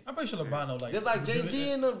reaction. I'm pretty sure LeBron don't like. Just like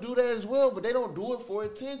Jay-Z and them do that as well, but they don't do it for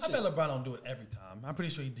attention. I bet LeBron don't do it every time. I'm pretty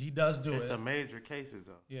sure he does do it. It's the major cases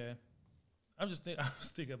though. Yeah, I was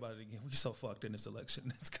thinking about it again. We so fucked in this election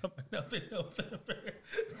that's coming up in November.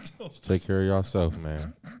 Take care of yourself,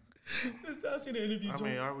 man. I seen the interview. I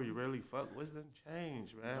mean, are we really fucked? What's the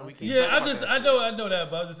change, man? We I know that,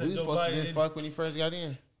 but I was just saying. He was supposed to get fucked when he first got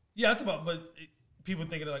in. Yeah, I'm talking about, but people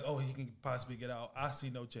thinking like, oh, he can possibly get out. I see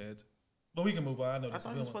no chance. But we can move on. I know I this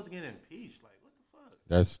thought is he was good one. supposed to get impeached. Like, what the fuck?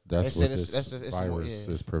 That's They what said this it's more- virus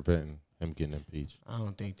yeah. is preventing him getting impeached. I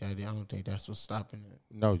don't think that's what's stopping it.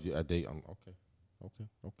 No, okay.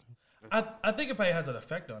 I think it probably has an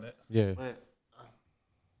effect on it. Yeah, But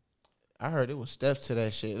I heard it was steps to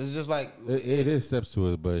that shit. It's just like it is steps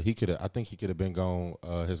to it, but I think he could have been gone.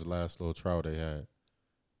 His last little trial they had,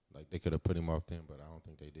 like they could have put him off then, but I don't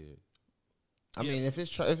think they did. I mean, if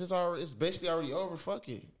it's basically already over. Fuck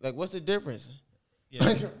it. Like, what's the difference?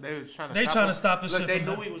 Yeah. they was trying to. They stop trying him. to stop this Look, shit they from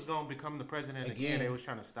knew hap- he was gonna become the president again. Again. They was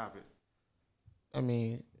trying to stop it. I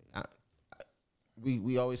mean,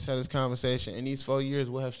 we always had this conversation. In these 4 years,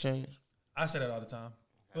 what has changed? I say that all the time.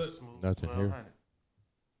 But Smooth Nothing here.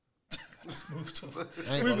 1200.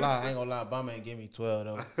 I ain't gonna lie. Obama ain't give me 12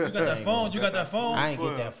 though. you got that phone. You got that phone. I ain't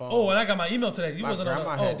get that phone. Oh, and I got my email today. You my wasn't on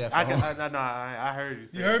grandma the, had oh, that I, phone. got, I heard you.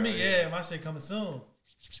 Say You heard that, me? Yeah, my shit coming soon.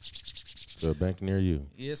 To a bank near you.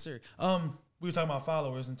 Yes, sir. We were talking about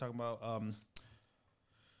followers and talking about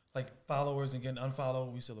like followers and getting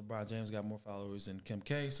unfollowed. We said LeBron James got more followers than Kim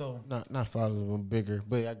K. So Not followers, but bigger.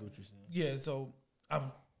 But I get what you're saying. yeah, so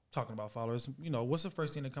I'm talking about followers. You know, what's the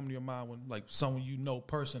first thing that come to your mind when like someone you know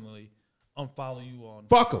personally unfollow you on?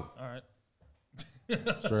 Fuck him. All right.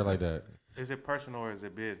 Straight like that. Is it personal or is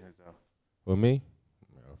it business though? With me,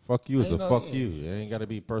 fuck you is a Ain't no- fuck yeah. you. It ain't got to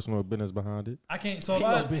be personal business behind it. I can't. So if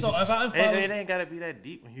Ain't no I business. unfollow, It ain't gotta be that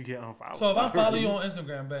deep when you get unfollowed. so if I follow you on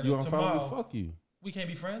Instagram, Ben, You unfollow tomorrow me? Fuck you. we can't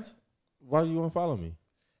be friends. Why you unfollow me?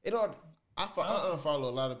 It all. I unfollow a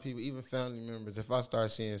lot of people, even family members. If I start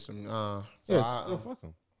seeing some, so Yeah, still fuck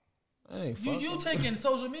him. I ain't You fuck taking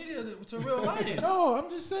social media to real life. No, I'm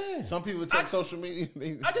just saying. Some people take social media.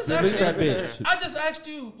 I just Delete that asked you. bitch. I just asked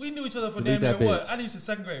you. We knew each other for Delete damn near that what? bitch. I knew you since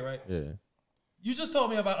second grade, right? Yeah. You just told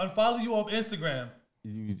me about unfollow you off Instagram.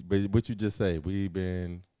 But what you just say?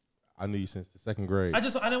 I knew you since the second grade. I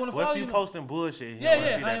didn't want to What follow if you you. posting bullshit? Yeah,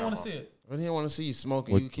 I didn't want to see it. When he want to see you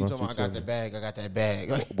smoking, What- you keep what talking you about, I got tell the me? bag, I got that bag.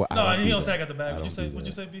 Like, Well, I No, don't he do don't that. say I got the bag. I What'd you don't say? do What'd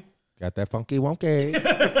you that. say, B? Got that funky wonky.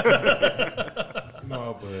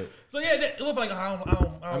 No, but So yeah, it looked like I don't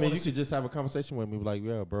I mean, want you to see. could just have a conversation with me, like,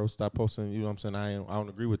 yeah, bro, stop posting. You know what I'm saying? I don't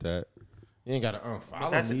agree with that. You ain't got to unfollow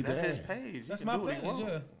That's me. his damn. page. He That's can my do what he page. want.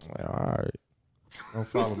 Yeah, Like, all right. Don't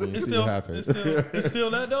follow me and it's see still what happens. it's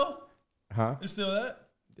still that though. Huh? It's still that.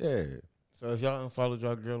 Yeah. so if y'all unfollowed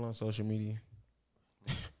your girl on social media,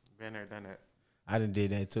 Been there, done that. I done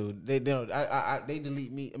did that too. They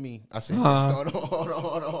delete me. I mean, I said, Huh? hold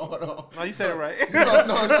on. No, you said it right.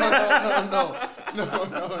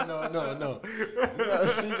 No.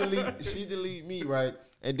 She delete me, right?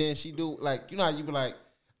 And then she do like, you know how you be like,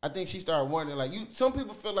 I think she started wondering like, some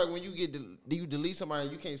people feel like when you you delete somebody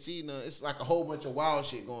and you can't see nothing, it's like a whole bunch of wild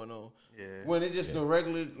shit going on. Yeah. When it's just the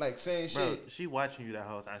regular like saying Bro, shit. she watching you that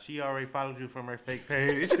whole time. She already followed you from her fake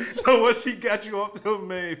page. So when she got you off the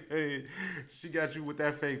main page, she got you with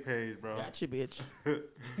that fake page, bro. Gotcha, bitch.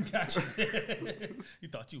 Gotcha. You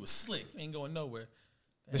thought you was slick. You ain't going nowhere.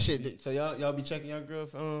 But shit, so y'all be checking your girl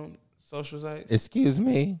social sites? Excuse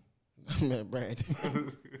me. Man, Brandon.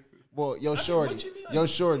 Well, yo, shorty. what you mean? Yo,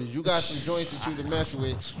 shorty, you got some joints that you to mess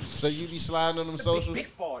with. So you be sliding on them socials,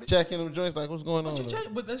 checking them joints, like, what's going on? But you check,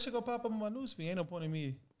 but that shit go pop up on my newsfeed. Ain't no point in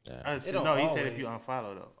me. It don't No, he said always. if you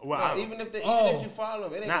unfollow though. Well, No, even if you follow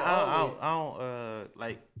them, it ain't nah, gonna always. I don't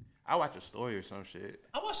like. I watch a story or some shit.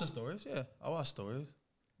 I watch the stories. Yeah, I watch stories.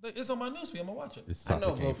 It's on my newsfeed. I'm gonna watch it. This I know,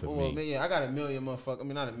 topic ain't but for well, me. man, yeah, I got a million motherfuckers. I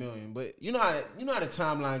mean, not a million, but you know how the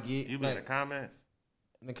timeline get. You be like, in the comments,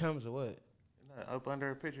 in the comments or what? up under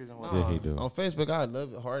her pictures and whatnot. Yeah, he do. On Facebook, I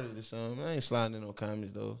love it harder to some. I ain't sliding in no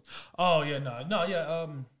comments though. Oh yeah, no, yeah.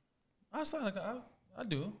 I sign. I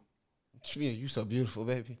do. Yeah, you so beautiful,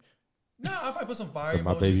 baby. No, I probably put some fire emojis.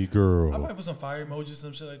 My baby I girl. probably put some fire emojis,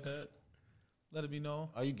 some shit like that. Let it be known.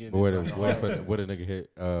 Are you getting? What this if right? what a nigga hit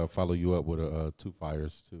follow you up with a 2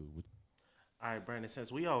 fires too? All right, Brandon.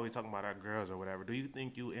 Since we always talking about our girls or whatever, do you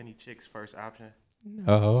think you any chick's first option?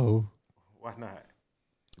 No. Why not?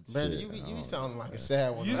 Brandon, Shit, you be sounding like a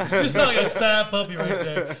sad one. You sound like a sad puppy right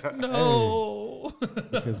there. No.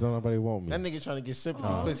 Because don't nobody want me. That nigga trying to get sympathy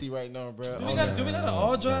pussy right now, bro. Do we got an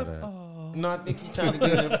all drive? that. Oh. No, I think he trying to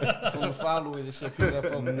get it from the followers and shit. People that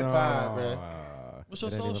fuck with the pod, bro. What's your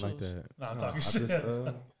It ain't even socials? like that. Nah, I'm No, talking I shit. just,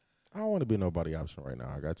 I don't want to be nobody option right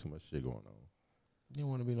now. I got too much shit going on. You don't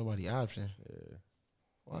want to be nobody option. Yeah.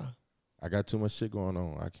 Why? I got too much shit going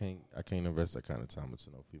on. I can't invest that kind of time into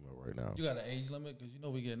no female right now. You got an age limit? Because you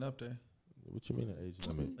know we getting up there. What you mean an age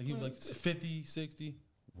limit? Like you like 50, 60.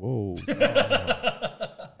 Whoa.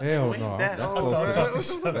 Hell We no. ain't that That's old,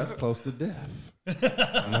 close bro. that's close to death. I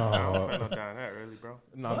don't No. plan on dying that early, bro.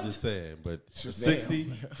 No, I'm just saying. But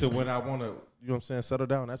 60 to when I want to, you know what I'm saying, settle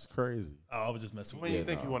down, that's crazy. Oh, I was just messing with When you. you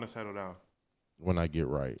think you want to settle down? When I get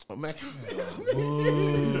right. Oh, man.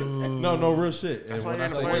 No, real shit. That's And why when you're I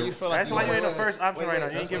in the say when first. you feel like That's why you're in the first option right now.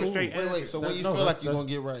 You ain't that's giving cool. straight. Wait. So when you No, feel like that's- you're gonna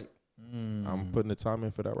get right? I'm putting the time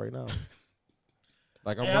in for that right now.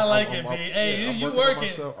 Like Hey, I like it, B. Hey, I'm you working on working.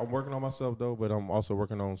 myself. I'm working on myself though, but I'm also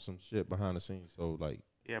working on some shit behind the scenes. So like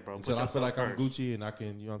Yeah, bro. until put I feel yourself like I'm first. Gucci and I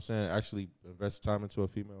can, you know what I'm saying, actually invest time into a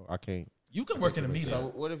female, I can't. You can work in a meeting.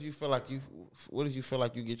 So what if you feel like What if you feel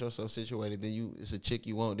like you get yourself situated? Then it's a chick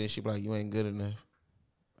you want. Then she be like, you ain't good enough.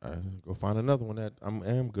 I go find another one that I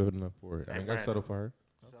am good enough for it. I Hey, ain't got to Brandon. settle for her.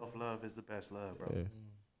 Self love is the best love, bro. Yeah.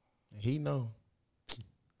 He know.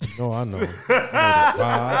 No, I know. I know the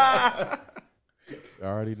vibes. I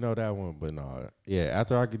already know that one, but no. Yeah,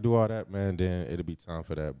 after I can do all that, man, then it'll be time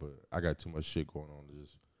for that. But I got too much shit going on to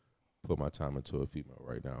just put my time into a female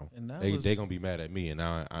right now. And that They was- gonna be mad at me, and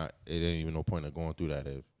now it ain't even no point of going through that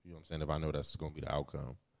if you know what I'm saying. If I know that's gonna be the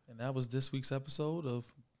outcome. And that was this week's episode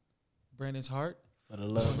of Brandon's Heart. For the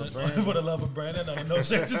love of Brandon. For the love of Brandon on the No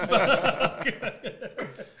Shame Spot.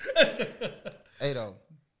 Hey though,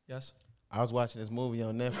 Yes. I was watching this movie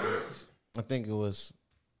on Netflix. I think it was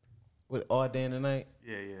with All Day in the Night.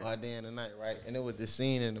 Yeah, yeah. All Day in the Night, right? And it was the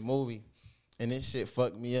scene in the movie, and this shit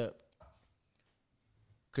fucked me up.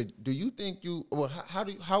 Do you think you? Well,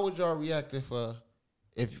 how would y'all react if a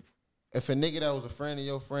nigga that was a friend of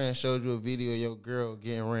your friend showed you a video of your girl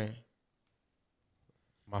getting ran?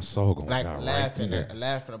 My soul gonna Like die laughing, right there.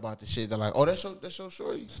 laughing about the shit. They're like, "Oh, that's your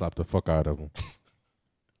shorty." Slap the fuck out of them.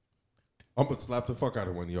 I'm gonna slap the fuck out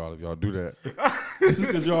of one of y'all if y'all do that.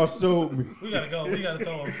 Because y'all showed me. We gotta go. We gotta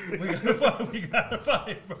throw him. We gotta fight. We gotta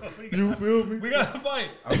fight, bro. You feel me? We gotta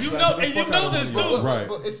fight. I'm You slapping know, the and you fuck out know of this one of too. y'all. Right.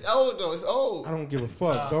 But it's old though. It's old. I don't give a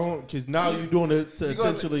fuck. Don't, because now you're doing it to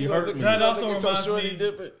intentionally hurt me. That You also gonna look at your reminds shorty me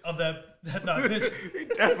different? of that nah, bitch. He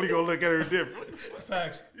definitely gonna look at her different.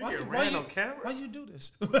 Facts. Why get you, ran why on you, camera? why you do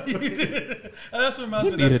this? Why you do it? And that's what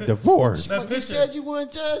reminds You me of need a that divorce. That But you picture. said you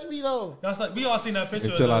wouldn't judge me though. That's like we all seen that picture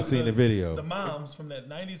Until of I seen the video. The moms from that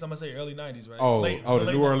 90s. I'm gonna say early 90s, right? Oh, Late- the late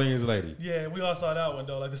New 90s. Orleans lady. Yeah, we all saw that one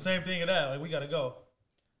though. Like the same thing in that. Like we gotta go.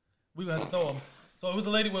 We gonna have to throw them. So it was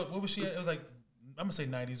a lady. What was she at? It was like I'm gonna say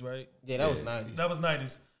 90s, right? Yeah, that was 90s. That was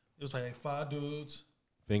 90s. It was like 5 dudes.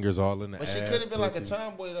 Fingers all in the But ass. she could have been like a pussy.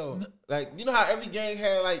 tomboy though. Like you know how every gang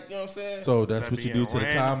had like you know what I'm saying? So that's That what you being do to the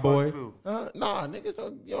ran fuck tomboy? through. Nah, niggas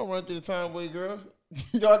you don't run through the tomboy girl.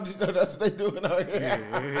 Y'all just know that's what they doing out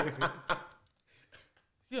here.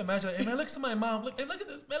 Yeah, imagine. Hey man, look at somebody's mom. Look at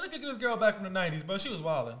this man. Look at this girl back from the 90s, bro. She was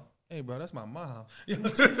wilding. Hey, bro, that's my mom. You know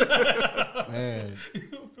what I'm saying? Man. You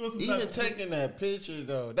feel some Even type of- taking that picture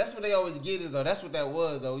though, that's what they always get it though. That's what that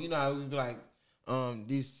was though. You know how we be like,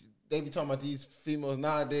 they be talking about these females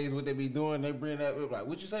nowadays, what they be doing. They bring that like,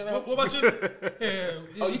 what you say now? What about you? Yeah,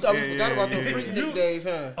 Oh, you thought we forgot about the Freaknik days,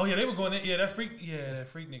 huh? Oh yeah, they were going in. Yeah, that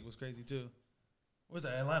Freaknik was crazy too. What's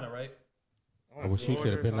that? Atlanta, right? I wish he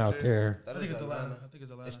could have been out there. I think it's Atlanta.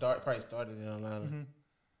 It probably started in Atlanta. Mhm.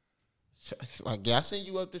 Like, yeah, I seen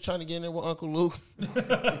you up there trying to get in there with Uncle Luke.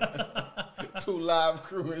 2 live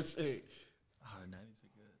crew and shit. Oh, the 90s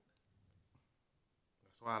are good.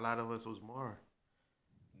 That's why a lot of us was more.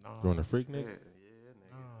 Doing the freak Yeah, nigga?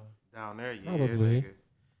 nigga. Down there, yeah, Probably. nigga.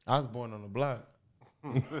 I was born on the block.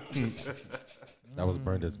 That was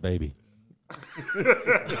Brenda's baby.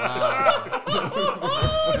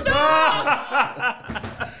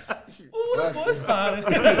 Ooh, the boy spotted.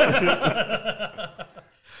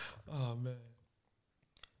 Oh man.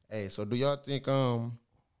 Hey, so do y'all think a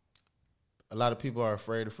lot of people are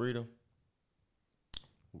afraid of freedom?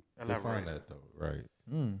 Define Elaborate. that though, right?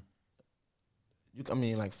 I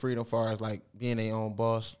mean, like freedom, far as like being their own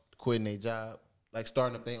boss, quitting their job, like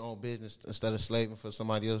starting up their own business instead of slaving for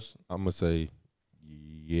somebody else. I'm gonna say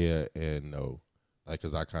yeah and no, like,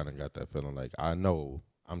 cause I kind of got that feeling. Like, I know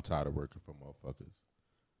I'm tired of working for motherfuckers,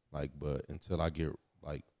 like, but until I get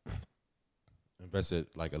like invested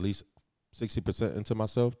like at least 60% into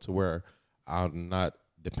myself to where I'm not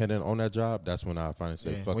dependent on that job, that's when I finally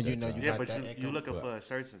say Yeah, fuck when that you know job. you Yeah, got but that you income. looking for a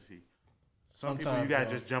certainty. Some people Sometimes, you gotta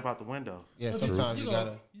bro. just jump out the window. Yeah, But sometimes you you gonna-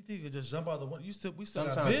 gotta. You think you could just jump out the window? We still got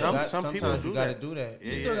Sometimes, bills. Some people sometimes do you gotta that. do that.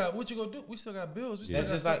 You still got what you gonna do? We still got bills. We still Yeah. got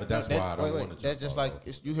Just stuff. like But that's why I don't wait, wanna that's jump just all like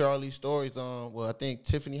over. you hear all these stories. Well, I think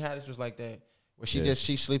Tiffany Haddish was like that, where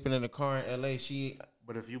she's sleeping in the car in L.A.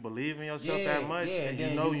 But if you believe in yourself Yeah, that much yeah, and you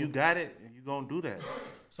then know you- you got it, you gonna do that.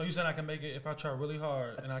 So you saying I can make it if I try really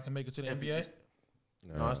hard and I can make it to the NBA?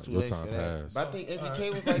 No, it's too your late time for that. passed. But I think MGK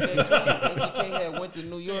was like that too. MGK had went to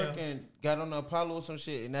New York and got on the Apollo or some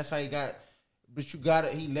shit, and that's how he got. But you got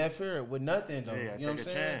it. He left here with nothing though. Yeah, you know what I'm take a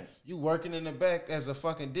saying? chance. You working in the back as a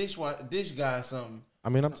fucking dish guy or something. I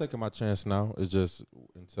mean, I'm taking my chance now. It's just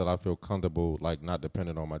until I feel comfortable, like not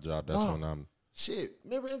dependent on my job. That's when I'm. Shit.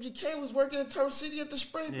 Remember MGK was working in Turtle City at the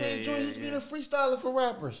spray paint joint. He was being a yeah. freestyler for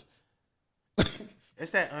rappers.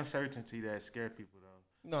 It's that uncertainty that scare people though.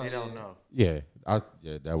 No, They don't know. Yeah,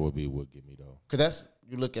 that would be what get me though. Cause that's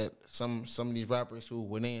you look at some of these rappers who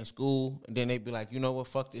when they in school and then they be like, you know what,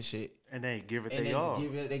 fuck this shit. And they give it And they they all.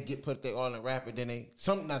 put their all in rap, and then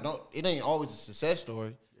it ain't always a success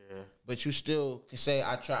story. Yeah. But you still can say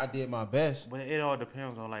I did my best. But it all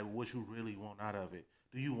depends on like what you really want out of it.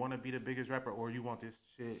 Do you want to be the biggest rapper, or you want this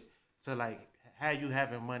shit to like have you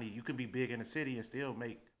having money? You can be big in the city and still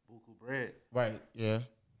make buku bread. Right, yeah.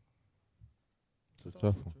 It's a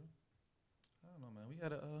tough one. I don't know, man. We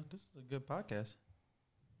had this is a good podcast.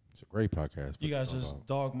 It's a great podcast. You guys just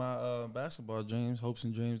dog my basketball dreams, hopes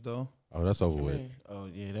and dreams, though. Oh, that's over with. Oh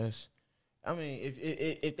yeah, that's. I mean,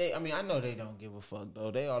 if they, I mean, I know they don't give a fuck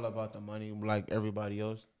though. They all about the money, like everybody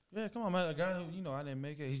else. Yeah, come on, man. A guy who I didn't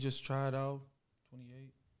make it. He just tried out, 28.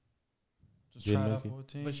 Just Didn't tried out make for a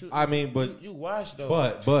team. But you, I mean, but you watch though.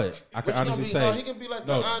 but I can honestly say he can be like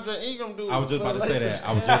no. the Andre Ingram dude. I was just for about to the say Lakers. that.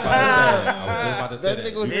 I was just about to say That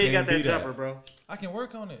that. nigga was- Yeah, you got that Can't be jumper, bro. I can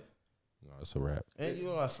work on it. No, it's a wrap. And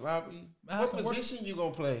you are sloppy. I What can work. position you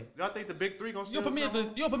gonna play? Y'all think the big three gonna You still put me at the.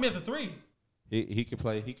 You put me at the 3. He could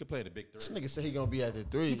play. He could play the big This three. nigga said he gonna be at the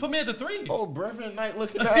 3. You put me at the 3. Oh, Brevin Knight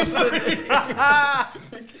looking out. You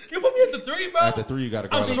put me at the 3, bro. At the 3, you got to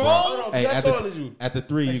guard I'm LeBron. strong. Hey, I at told the, you. at the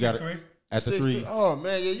 3, you got to. 6'3". At the 3, Oh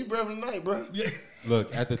man, yeah, you Brevin Knight, bro. Yeah.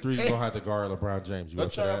 look, at the 3, you're going to have to guard LeBron James. You Go up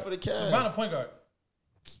for try out that? for the Brown Cavs. a point guard.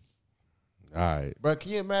 All right. Bro,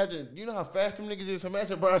 can you imagine? You know how fast them niggas is?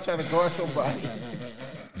 Imagine Brown trying to guard somebody.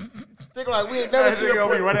 Think like we ain't never That seen nigga a gonna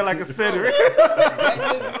be point. running like a center. That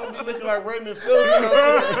nigga gonna be looking like Raymond Fields. You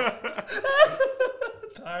know?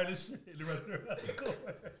 Tired of shit. Running around the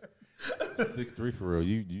court. 6'3" for real.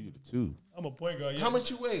 You the 2. I'm a point guard. Yeah. How much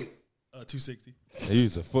you weigh? 260.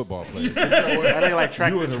 He's a football player. I think like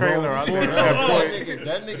track You the in the trailer wrong out sport. there.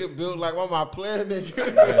 That nigga built like one of my player niggas.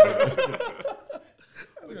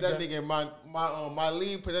 Put that nigga in my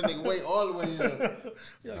league, put that nigga weight all the way up.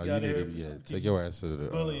 Oh, you need to take your ass to the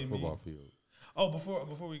bullying me. football field. Oh, before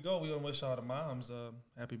we go, we gonna wish all the moms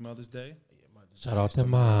happy Mother's Day. Shout out to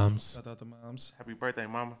moms. Shout out to moms. Happy birthday,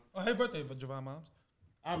 mama. Oh, happy birthday for Javon moms.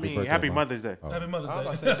 I mean, birthday, happy Mom. Mother's Day. Oh. Happy Mother's Day. I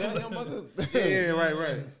was about to say, damn, your mother. Yeah,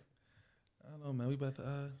 right. I don't know, man. We about to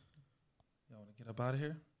y'all want to get up out of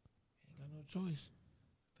here? Got no choice.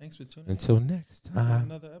 Thanks for tuning in. Until next For time.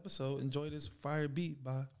 another episode. Enjoy this fire beat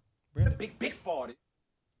by Brandon. Big 40.